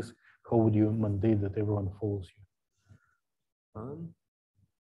if it is, how would you mandate that everyone follows you?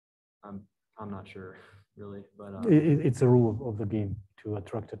 I'm not sure really, but it's a rule of the game to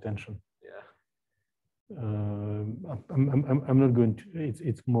attract attention. Yeah. I'm not going to.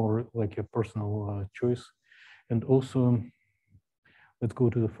 It's more like a personal choice, and also, let's go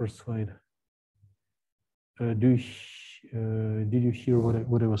to the first slide. Did you hear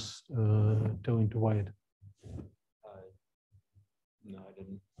what I was telling to Wyatt? No, I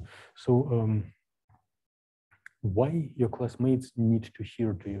didn't. So why your classmates need to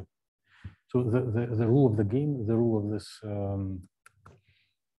hear to you? So the rule of the game, the rule of this,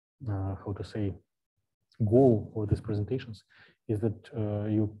 how to say, goal of these presentations is that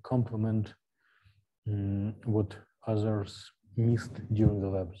you complement what others missed during the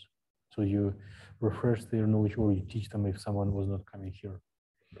labs. So you refresh their knowledge or you teach them if someone was not coming here.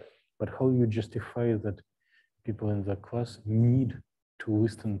 But how you justify that people in the class need to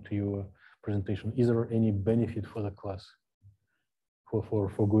listen to your presentation? Is there any benefit for the class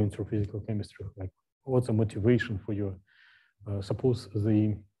for going through physical chemistry? Like, what's the motivation for your? Suppose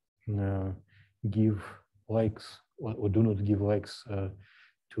they give likes or do not give likes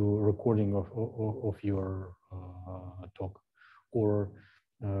to recording of your talk, or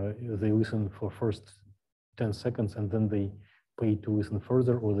they listen for first 10 seconds and then they pay to listen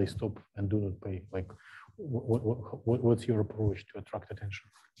further, or they stop and do not pay. Like, what's your approach to attract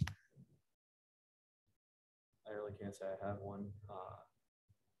attention? I really can't say I have one.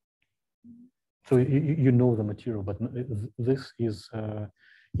 So you know the material, but this is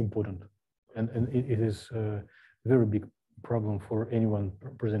important, and it is a very big problem for anyone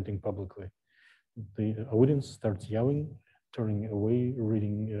presenting publicly. The audience starts yelling, turning away,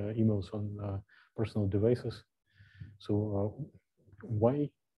 reading emails on personal devices. So why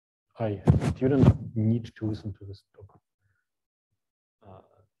I, as a student, need to listen to this talk?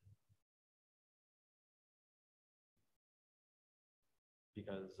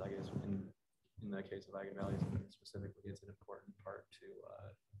 Because I guess in the case of eigenvalues specifically, it's an important part to,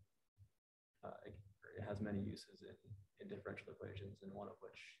 it has many uses in differential equations, and one of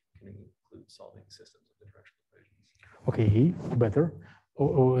which can include solving systems of differential equations. Okay, better.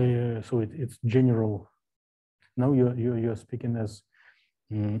 So it's general. Now you're speaking as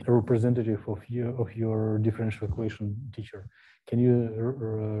a representative of your differential equation teacher. Can you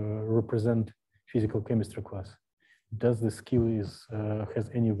represent physical chemistry class? Does the skill has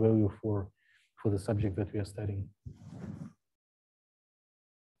any value for the subject that we are studying?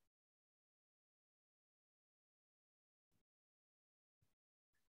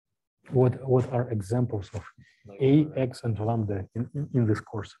 What are examples of A, X, and lambda in this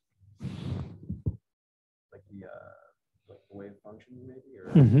course? Like the wave function, maybe?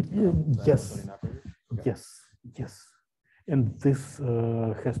 Or yes. Okay. Yes. And this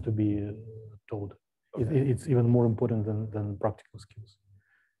has to be told. Okay. It's even more important than practical skills.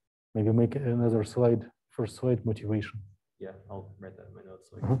 Maybe make another slide, first slide, motivation. Yeah, I'll write that in my notes.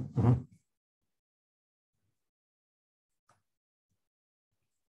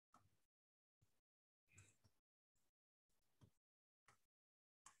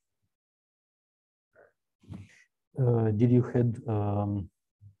 Did you had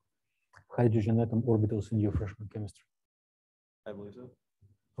hydrogen atom orbitals in your freshman chemistry? I believe so.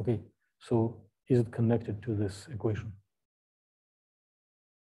 Okay, so is it connected to this equation?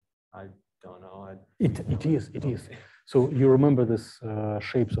 I don't know. It is. So you remember this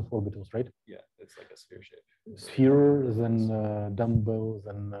shapes of orbitals, right? Yeah, it's like a sphere shape. Sphere, then dumbbell,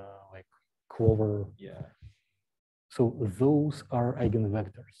 then like clover. Yeah. So those are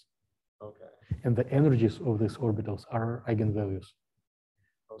eigenvectors. Okay. And the energies of these orbitals are eigenvalues.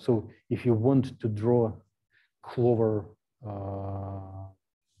 Okay. So if you want to draw clover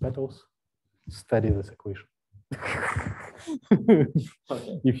petals, study this equation.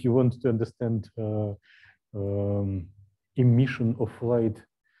 Okay. If you want to understand emission of light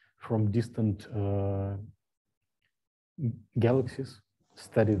from distant galaxies,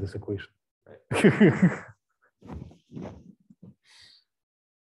 study this equation. Right.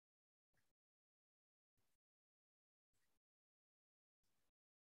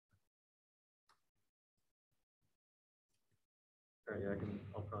 Yeah,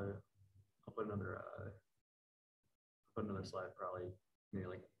 I'll put another slide, probably, maybe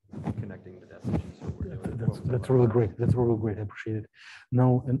like connecting the definitions. So that's really great. That's really great. I appreciate it.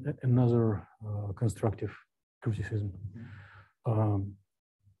 Now, another constructive criticism.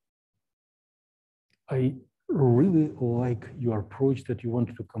 I really like your approach that you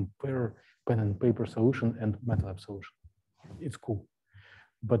want to compare pen and paper solution and MATLAB solution. It's cool.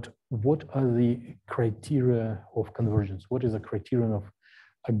 But what are the criteria of convergence? What is the criterion of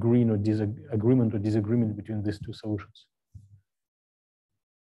agreement or disagreement between these two solutions?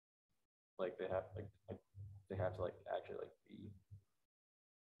 Like they have to actually be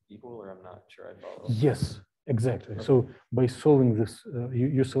equal, or I'm not sure I follow. Yes, exactly. Okay. So by solving this,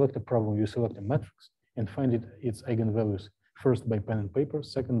 you select a problem, you select a matrix and find its eigenvalues, first by pen and paper,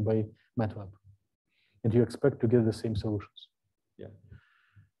 second by MATLAB. And you expect to get the same solutions. Yeah.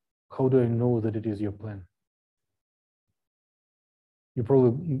 How do I know that it is your plan? You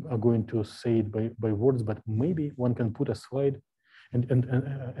probably are going to say it by words, but maybe one can put a slide and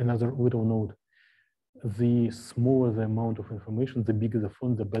another little note. The smaller the amount of information, the bigger the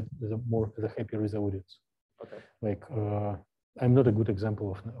font, the happier is the audience. Okay. Like I'm not a good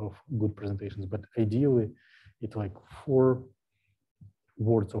example of good presentations, but ideally it's like 4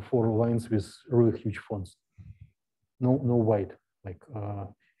 words or 4 lines with really huge fonts. No white. Like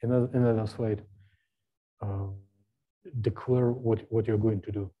another slide. Declare what you're going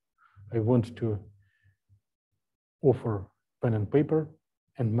to do. I want to offer pen and paper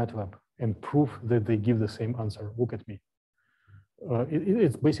and MATLAB and prove that they give the same answer. Look at me.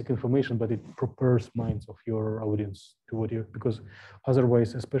 It's basic information, but it prepares minds of your audience to what you, because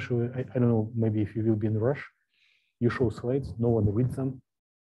otherwise, especially, I don't know, maybe if you will be in a rush, you show slides, no one reads them.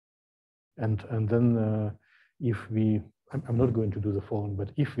 And then if we, I'm not going to do the following,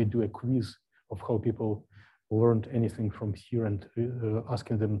 but if we do a quiz of how people learned anything from here and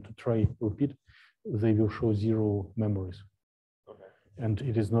asking them to try repeat, they will show zero memories. Okay. And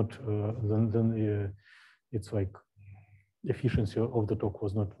it is not, then it's like efficiency of the talk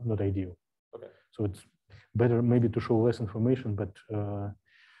was not ideal. Okay. So it's better maybe to show less information, but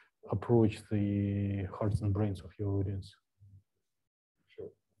approach the hearts and brains of your audience. Sure.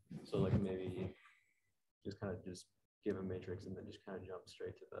 So like maybe just kind of just give a matrix and then just kind of jump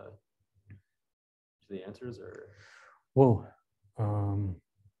straight to the answers, or? Well,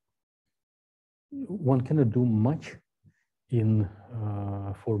 one cannot do much in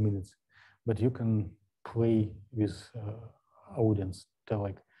 4 minutes, but you can play with audience. Tell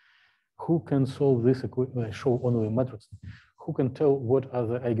like, who can solve this equation? Show only a matrix. Who can tell what are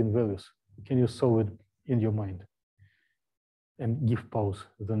the eigenvalues? Can you solve it in your mind? And give pause.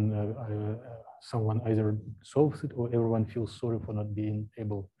 Then someone either solves it or everyone feels sorry for not being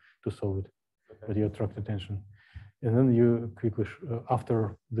able to solve it. Okay. But you attract attention. And then you quickly,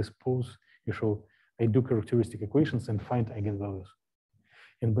 after this pause, you show, I do characteristic equations and find eigenvalues.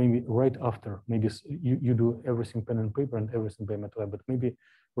 And maybe right after, maybe you do everything pen and paper and everything by MATLAB, but maybe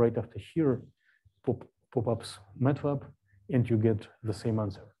right after here, pop-ups MATLAB, and you get the same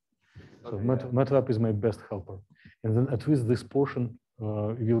answer. So okay, MATLAB is my best helper. And then at least this portion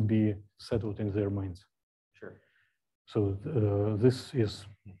will be settled in their minds. Sure. So this is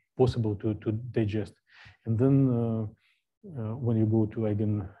possible to digest. And then when you go to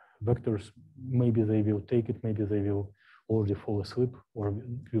eigenvectors, maybe they will take it, maybe they will already fall asleep, or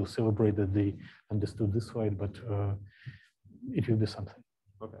will celebrate that they understood this slide, but it will be something.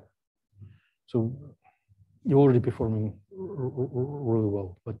 Okay. So you're already performing really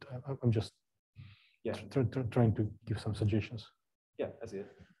well, but I'm just trying to give some suggestions. Yeah, I see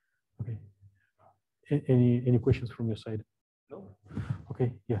it. Okay. Any questions from your side? No.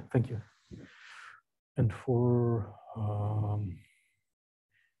 Okay. Yeah. Thank you. And for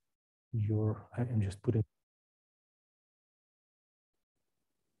I'm just putting.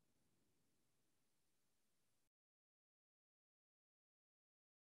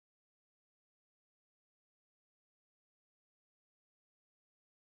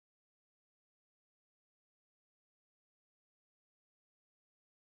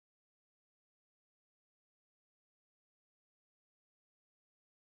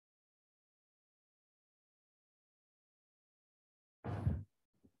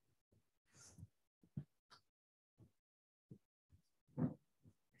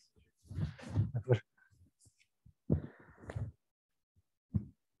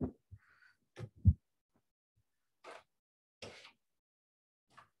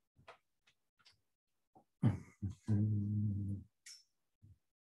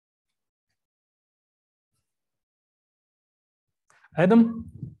 Adam?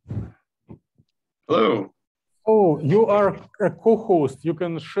 Hello. Oh, you are a co-host. You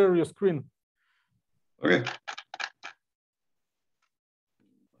can share your screen. Okay. 1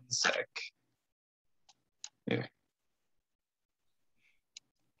 sec. Yeah.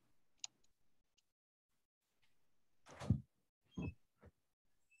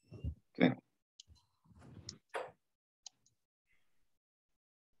 Okay.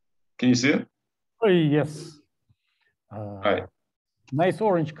 Can you see it? Oh, yes. All right. Nice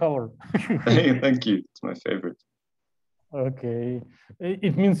orange color. Hey, thank you. It's my favorite. Okay.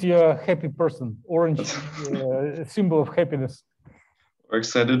 It means you're a happy person. Orange, symbol of happiness. We're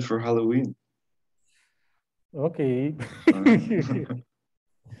excited for Halloween. Okay.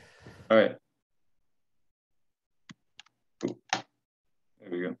 All right. Cool. There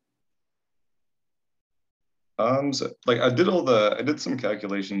we go. So like I did some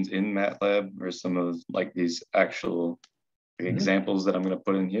calculations in MATLAB, or some of like these actual examples that I'm going to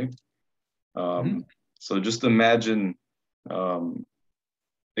put in here. So just imagine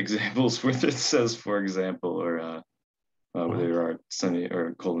examples where it says, for example, or where there are semi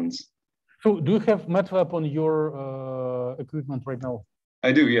or colons. So do you have MATLAB on your equipment right now?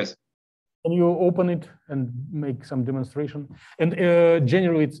 I do, yes. Can you open it and make some demonstration? And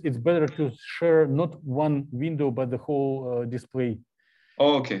generally, it's better to share not one window, but the whole display.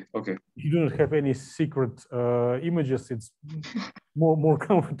 Oh, okay, okay. If you don't have any secret images, it's more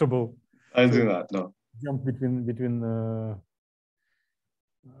comfortable. I do not, no. Jump between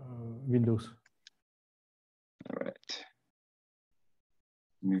windows. All right.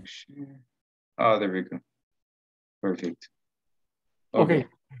 make sure. Ah, there we go. Perfect. Okay,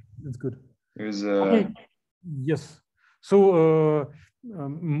 that's good. There's Okay. Yes. So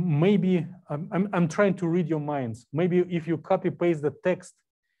maybe I'm trying to read your minds. Maybe if you copy paste the text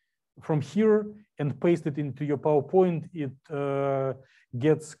from here and paste it into your PowerPoint, it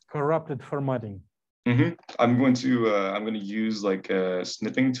gets corrupted formatting. I'm going to use like a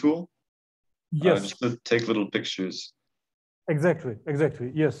snipping tool. Yes. Just to take little pictures. Exactly.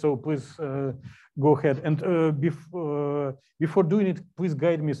 Yes. So please go ahead. And before doing it, please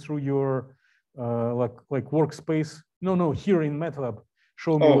guide me through your like workspace. No, here in MATLAB.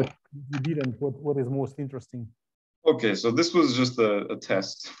 Show me what you did and what is most interesting. Okay, so this was just a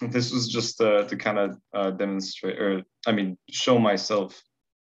test. This was just to kind of demonstrate, or I mean, show myself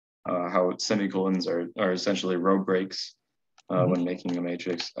how semicolons are essentially row breaks when making a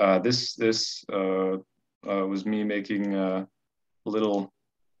matrix. This was me making a little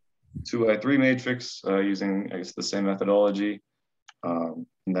 2x3 matrix using, I guess, the same methodology. And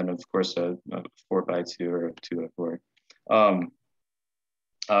then, of course, a 4x2 or a 2x4.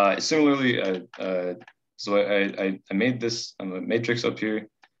 Similarly, so I made this matrix up here,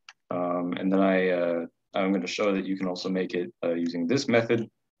 and then I'm going to show that you can also make it using this method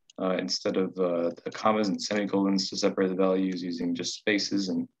instead of the commas and semicolons to separate the values, using just spaces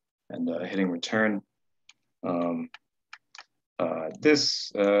and hitting return.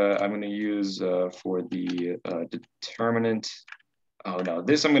 This I'm going to use for the determinant. Oh no,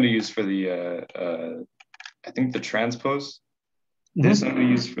 this I'm going to use for the I think the transpose. This I'm going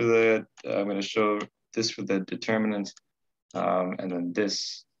to use for the. I'm going to show this for the determinant, and then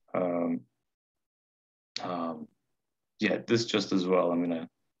this. Yeah, this just as well. I'm going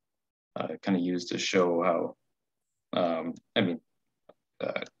to kind of use to show how. I mean,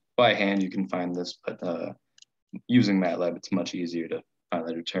 by hand you can find this, but using MATLAB, it's much easier to find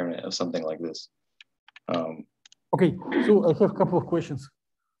the determinant of something like this. Okay, so I have a couple of questions.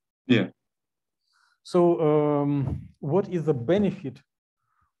 Yeah. So what is the benefit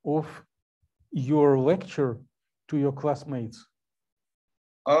of your lecture to your classmates?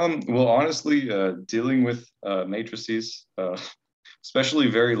 Well, honestly, dealing with matrices, especially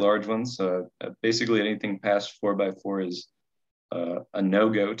very large ones, basically anything past 4x4 is a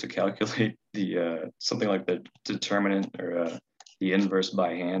no-go to calculate the something like the determinant or the inverse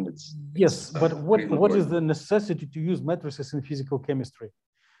by hand. Yes, but what is the necessity to use matrices in physical chemistry?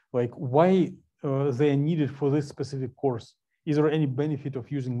 Like, why they are needed for this specific course? Is there any benefit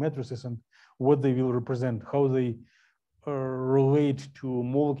of using matrices and what they will represent, how they relate to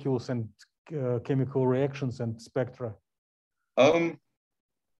molecules and chemical reactions and spectra? I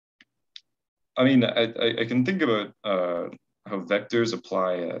mean, I can think about how vectors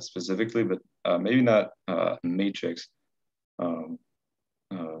apply specifically, but maybe not matrix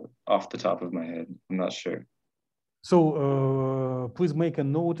off the top of my head. I'm not sure. So please make a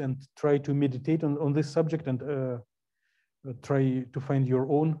note and try to meditate on this subject and try to find your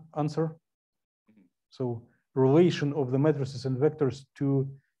own answer. So relation of the matrices and vectors to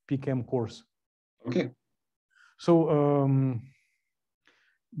PChem course. Okay. So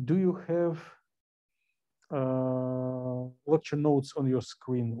do you have lecture notes on your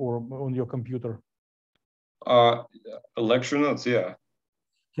screen or on your computer? Lecture notes, yeah.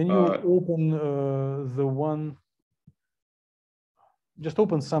 Can you open the one? Just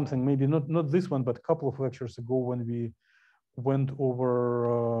open something, maybe not this one, but a couple of lectures ago when we went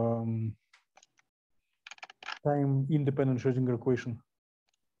over time-independent Schrödinger equation.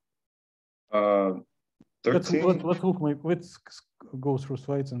 13. Let's go through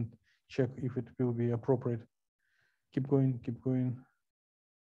slides and check if it will be appropriate. Keep going.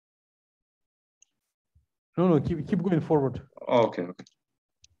 No, keep going forward. Oh, okay.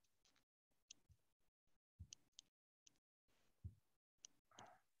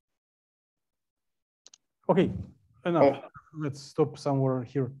 Okay, enough. Oh. Let's stop somewhere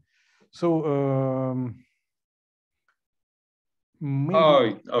here. So maybe.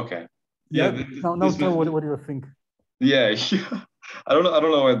 Oh, okay. Yeah. Now tell what do you think? Yeah. I don't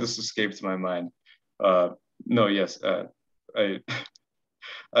know why this escaped my mind. No, yes. I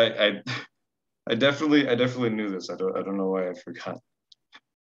definitely knew this. I don't know why I forgot.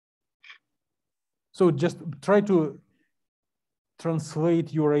 So just try to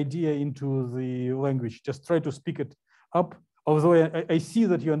translate your idea into the language. Just try to speak it up. Although I see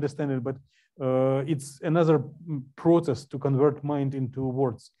that you understand it, but it's another process to convert mind into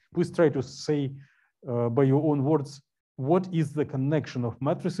words. Please try to say by your own words, what is the connection of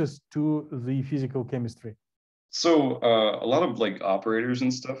matrices to the physical chemistry? So a lot of like operators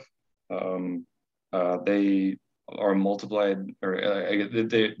and stuff, they are multiplied, or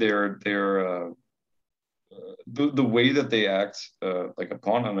the way that they act like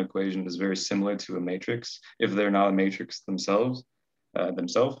upon an equation is very similar to a matrix if they're not a matrix themselves.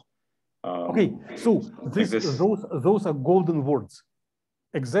 Okay, so like those are golden words,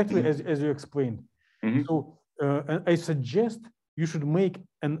 exactly as you explained. So I suggest you should make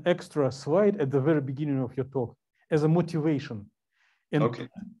an extra slide at the very beginning of your talk as a motivation. And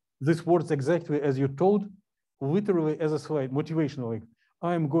this words exactly as you told, literally as a slide, motivational, like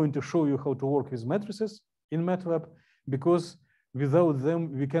I'm going to show you how to work with matrices in MATLAB, because without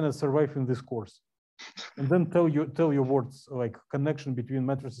them, we cannot survive in this course. And then tell your words like connection between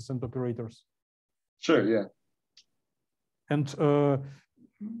matrices and operators. Sure, yeah. And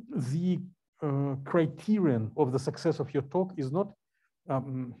the criterion of the success of your talk is not,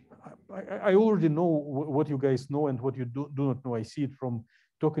 I already know what you guys know and what you do not know. I see it from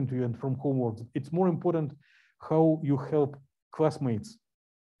talking to you and from homework. It's more important how you help classmates,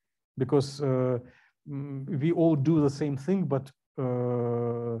 because we all do the same thing, but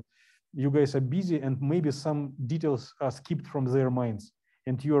you guys are busy and maybe some details are skipped from their minds,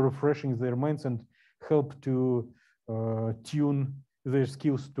 and you are refreshing their minds and help to tune their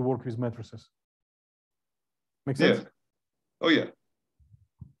skills to work with matrices. Make sense? Yeah. Oh, yeah.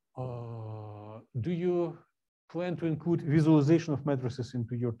 Do you plan to include visualization of matrices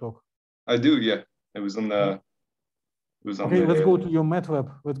into your talk? I do, yeah. It was on the. Okay, let's go to your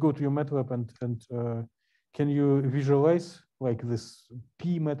MATLAB. Let's go to your MATLAB and can you visualize like this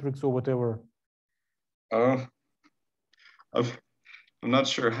P matrix or whatever? I'm not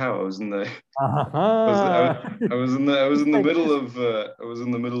sure how. I was in the. I was in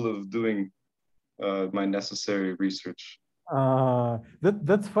the middle of doing my necessary research.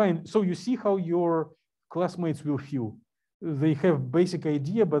 That's fine. So you see how your classmates will feel. They have basic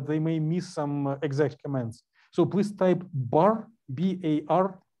idea, but they may miss some exact commands. So please type bar,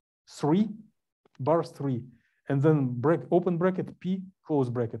 B-A-R 3, bars 3, and then open bracket, P, close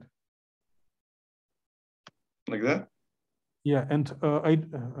bracket. Like that? Yeah, and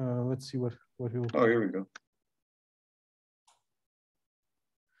let's see what will. Oh, here we go.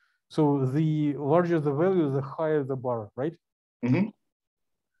 So the larger the value, the higher the bar, right?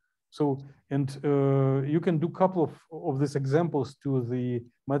 So, and you can do a couple of these examples to the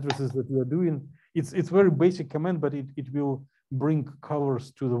matrices that we are doing. It's very basic command, but it will bring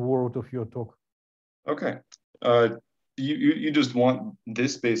colors to the world of your talk. Okay. You just want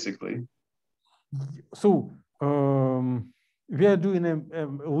this basically. So we are doing a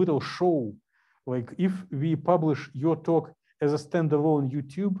little show. Like if we publish your talk as a standalone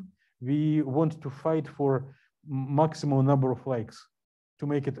YouTube, we want to fight for maximum number of likes to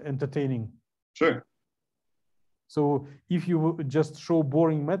make it entertaining. Sure. So if you just show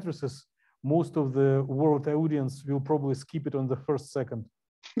boring matrices, most of the world audience will probably skip it on the first second.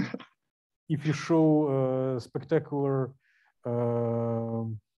 If you show spectacular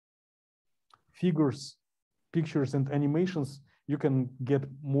figures, pictures, and animations, you can get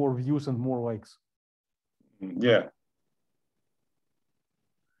more views and more likes. Yeah.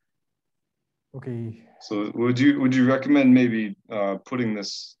 Okay. So would you recommend maybe putting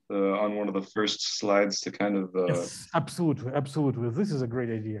this on one of the first slides to kind of? Yes, absolutely, absolutely. This is a great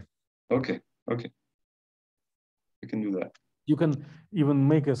idea. Okay. We can do that. You can even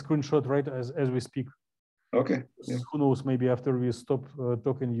make a screenshot right as we speak. Okay. Yeah. Who knows? Maybe after we stop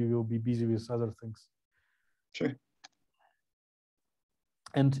talking, you will be busy with other things. Sure.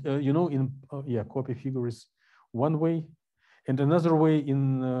 And you know, in copy figure is one way, and another way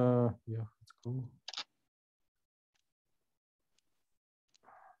in let's go.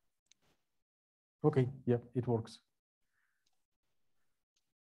 Okay, yeah, it works.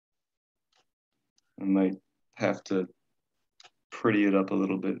 I might have to pretty it up a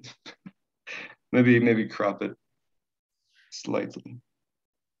little bit. maybe crop it slightly.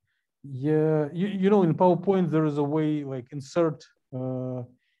 Yeah, you know, in PowerPoint there is a way like insert. Oh,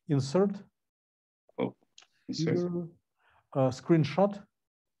 insert. Figure, screenshot.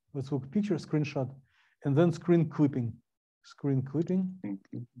 Let's look picture screenshot, and then screen clipping.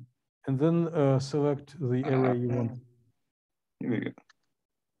 And then select the array you want. Here we go.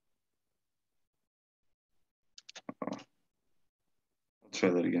 I'll try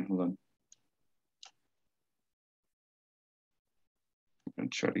that again. Hold on. I'm gonna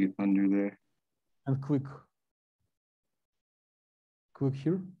try to get under there. And click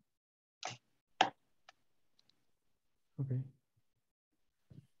here. Okay.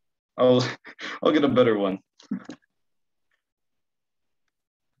 I'll get a better one.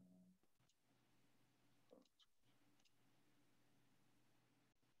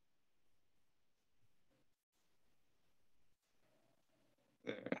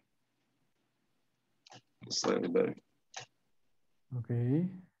 slightly better. Okay.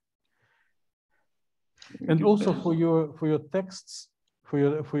 And also for your texts, for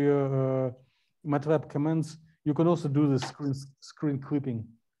your MATLAB commands, you can also do the screen clipping,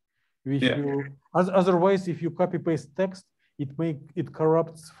 which will otherwise, if you copy paste text, it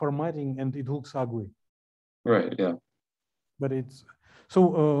corrupts formatting and it looks ugly. Right. Yeah. But it's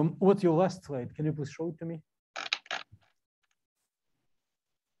so. What's your last slide? Can you please show it to me?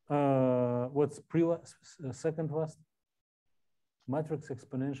 What's second last? Matrix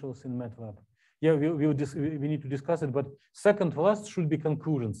exponentials in MATLAB. Yeah, we need to discuss it, but second last should be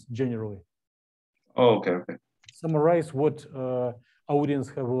conclusions generally. Oh, okay, okay. Summarize what audience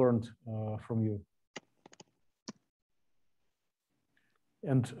have learned from you.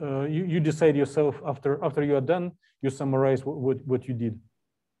 And you decide yourself after you are done, you summarize what you did.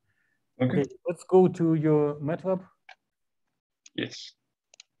 Okay, let's go to your MATLAB. Yes.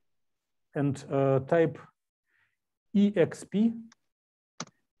 And type EXP,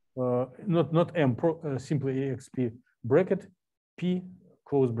 not M, simply EXP, bracket, P,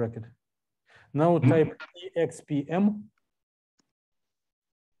 close bracket. Now type EXPM,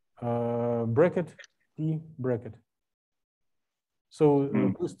 bracket, P, bracket. So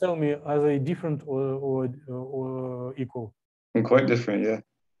please tell me, are they different or equal? And quite different, yeah.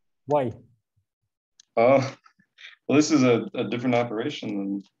 Why? Well, this is a different operation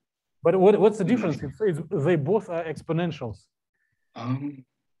than. But what's the difference? They both are exponentials.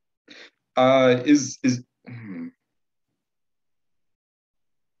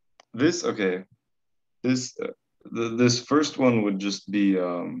 This okay? This first one would just be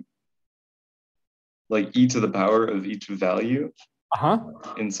like e to the power of each value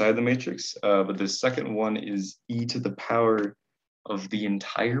inside the matrix. But the second one is e to the power of the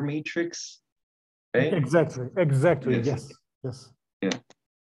entire matrix. Right? Exactly. Yes. Yeah.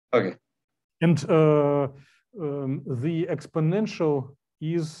 Okay. And the exponential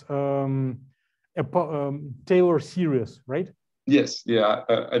is a Taylor series, right? Yes. Yeah.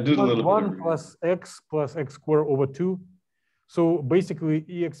 I did a little bit. 1 plus x squared over 2. So basically,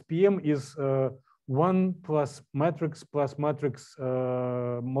 EXPM is 1 plus matrix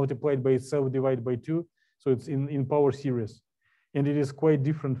multiplied by itself divided by 2. So it's in power series, and it is quite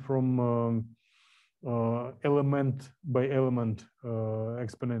different from element by element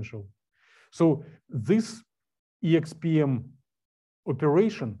exponential. So this EXPM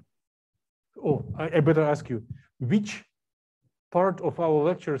operation, I better ask you, which part of our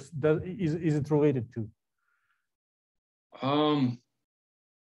lectures is it related to?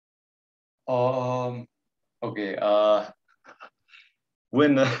 Okay.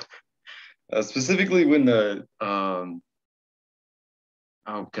 When specifically when the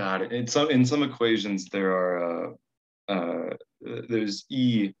oh god, in some equations there are there's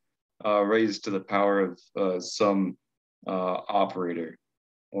e raised to the power of some operator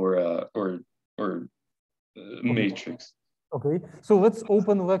or matrix. Okay, so let's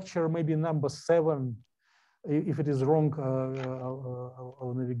open lecture maybe number 7. If it is wrong,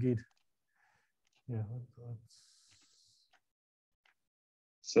 I'll navigate. Yeah, let's...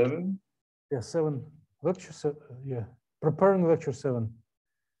 7? Yeah, 7. Lecture 7. Yeah, preparing lecture 7.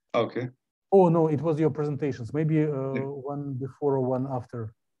 Okay. Oh no, it was your presentations. Maybe one before or one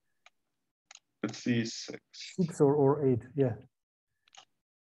after. Let's see, 6. 6 or 8. Yeah.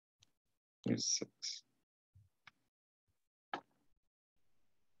 Here's 6.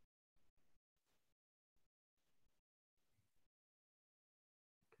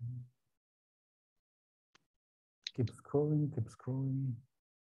 Keep scrolling, keep scrolling,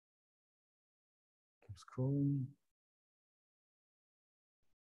 keep scrolling.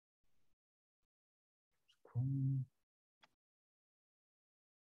 Scrolling.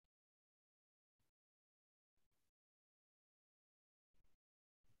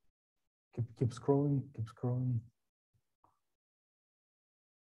 Keep scrolling, keep scrolling.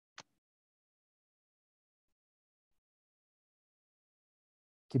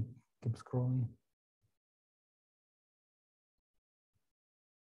 Keep scrolling.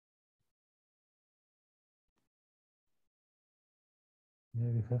 Yeah,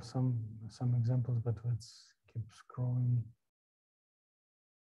 we have some examples, but let's keep scrolling.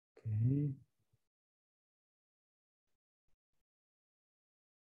 Okay.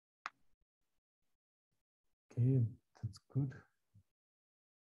 Okay, that's good.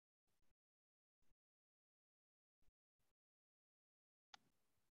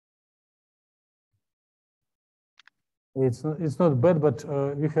 It's not bad, but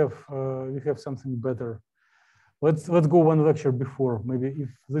we have something better. Let's go one lecture before. Maybe if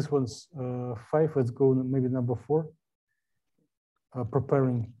this one's 5, let's go maybe number 4.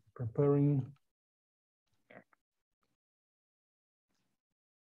 Preparing.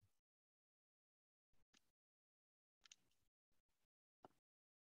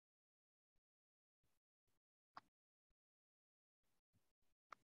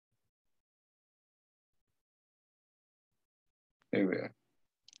 There we are.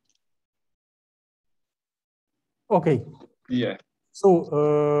 Okay. Yeah.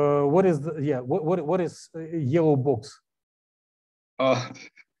 So what is the what is yellow box? What's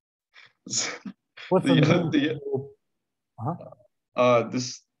the name?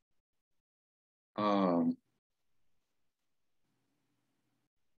 This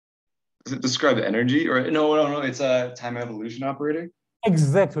does it describe energy or no, it's a time evolution operator.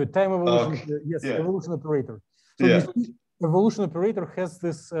 Exactly, time evolution. Okay. Yes, Yeah. evolution operator. So Yeah. this evolution operator has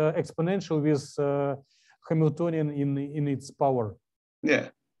this exponential with Hamiltonian in its power. Yeah.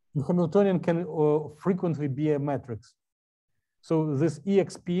 The Hamiltonian can frequently be a matrix. So this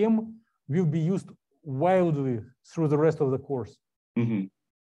EXPM will be used wildly through the rest of the course. Mm-hmm.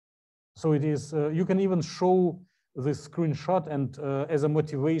 So it is, you can even show this screenshot and as a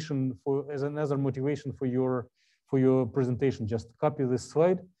motivation as another motivation for your presentation, just copy this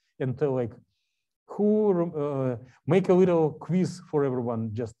slide and tell like, who make a little quiz for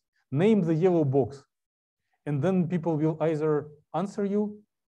everyone, just name the yellow box. And then people will either answer you,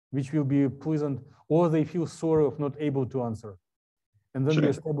 which will be pleasant, or they feel sorry of not able to answer. And then you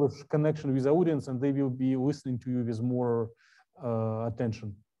establish connection with the audience and they will be listening to you with more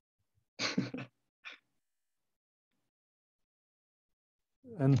attention.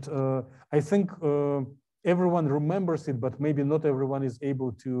 And I think everyone remembers it, but maybe not everyone is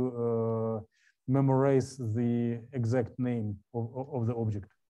able to memorize the exact name of the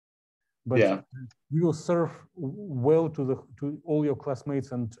object. But yeah, you will serve well to all your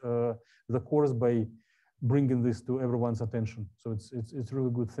classmates and the course by bringing this to everyone's attention. So it's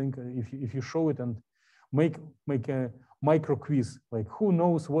really good thing if you show it and make a micro quiz, like who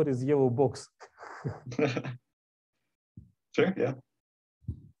knows what is yellow box. Sure, yeah.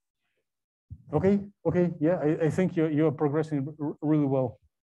 Okay, yeah, I think you're progressing really well.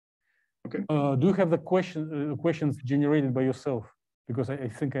 Okay. Do you have the questions generated by yourself? Because I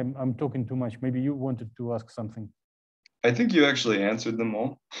think I'm talking too much. Maybe you wanted to ask something. I think you actually answered them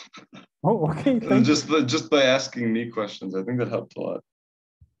all. Oh, okay. Thank you. Just by asking me questions, I think that helped a lot.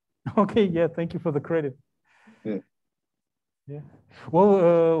 Okay, yeah, thank you for the credit. Yeah. Yeah.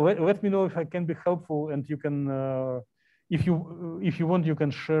 Well, let me know if I can be helpful, and you can, if you want, you can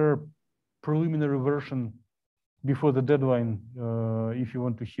share preliminary version before the deadline if you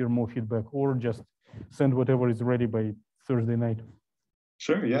want to hear more feedback, or just send whatever is ready by Thursday night.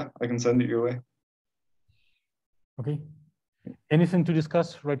 Sure, yeah, I can send it your way. Okay. Anything to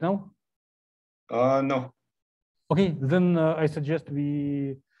discuss right now? No. Okay, then I suggest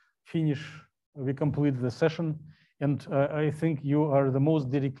we complete the session. And I think you are the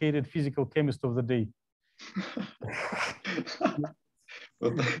most dedicated physical chemist of the day.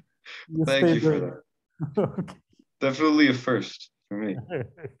 Well, thank you for that. Okay. Definitely a first for me.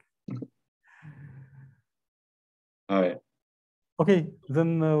 All right. Okay,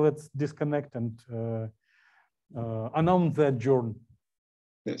 then let's disconnect and announce the adjourn.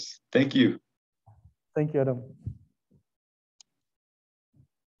 Yes, thank you. Thank you, Adam.